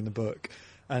texture, don't you, in the book?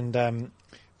 And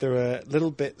there are little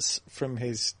bits from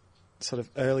his sort of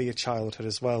earlier childhood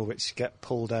as well, which get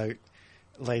pulled out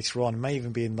later on, may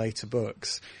even be in later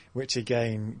books, which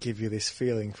again give you this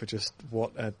feeling for just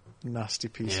what a nasty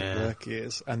piece of work he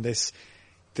is, and this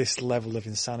level of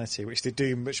insanity, which they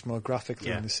do much more graphically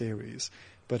in the series.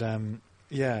 But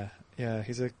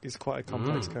he's quite a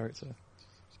complex character.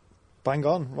 Bang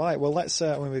on. Right, well,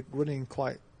 we're running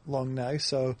quite long now,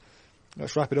 so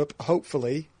let's wrap it up.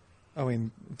 Hopefully,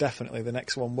 definitely the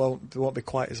next one there won't be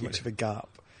quite as much of a gap.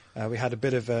 We had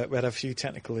a few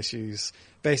technical issues,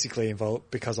 basically involved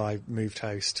because I moved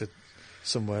house to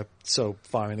somewhere so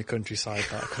far in the countryside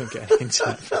that I couldn't get any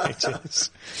internet for ages.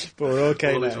 But we're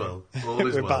okay now.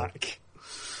 We're back.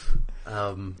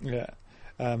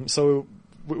 So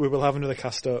we will have another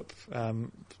cast up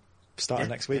starting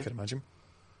next week, I'd imagine.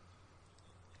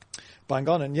 Bang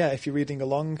on, and if you're reading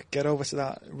along, get over to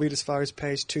that, read as far as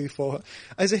page 2-4,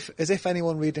 as if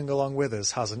anyone reading along with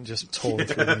us hasn't just torn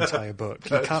through the entire book.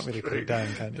 You can't really put it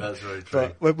down, can you? That's very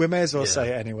true. But we may as well say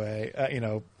it anyway.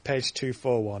 Page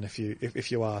 241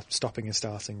 if you are stopping and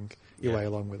starting your way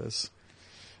along with us,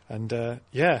 and we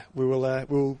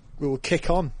will kick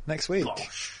on next week.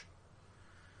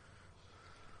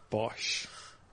 Bosh.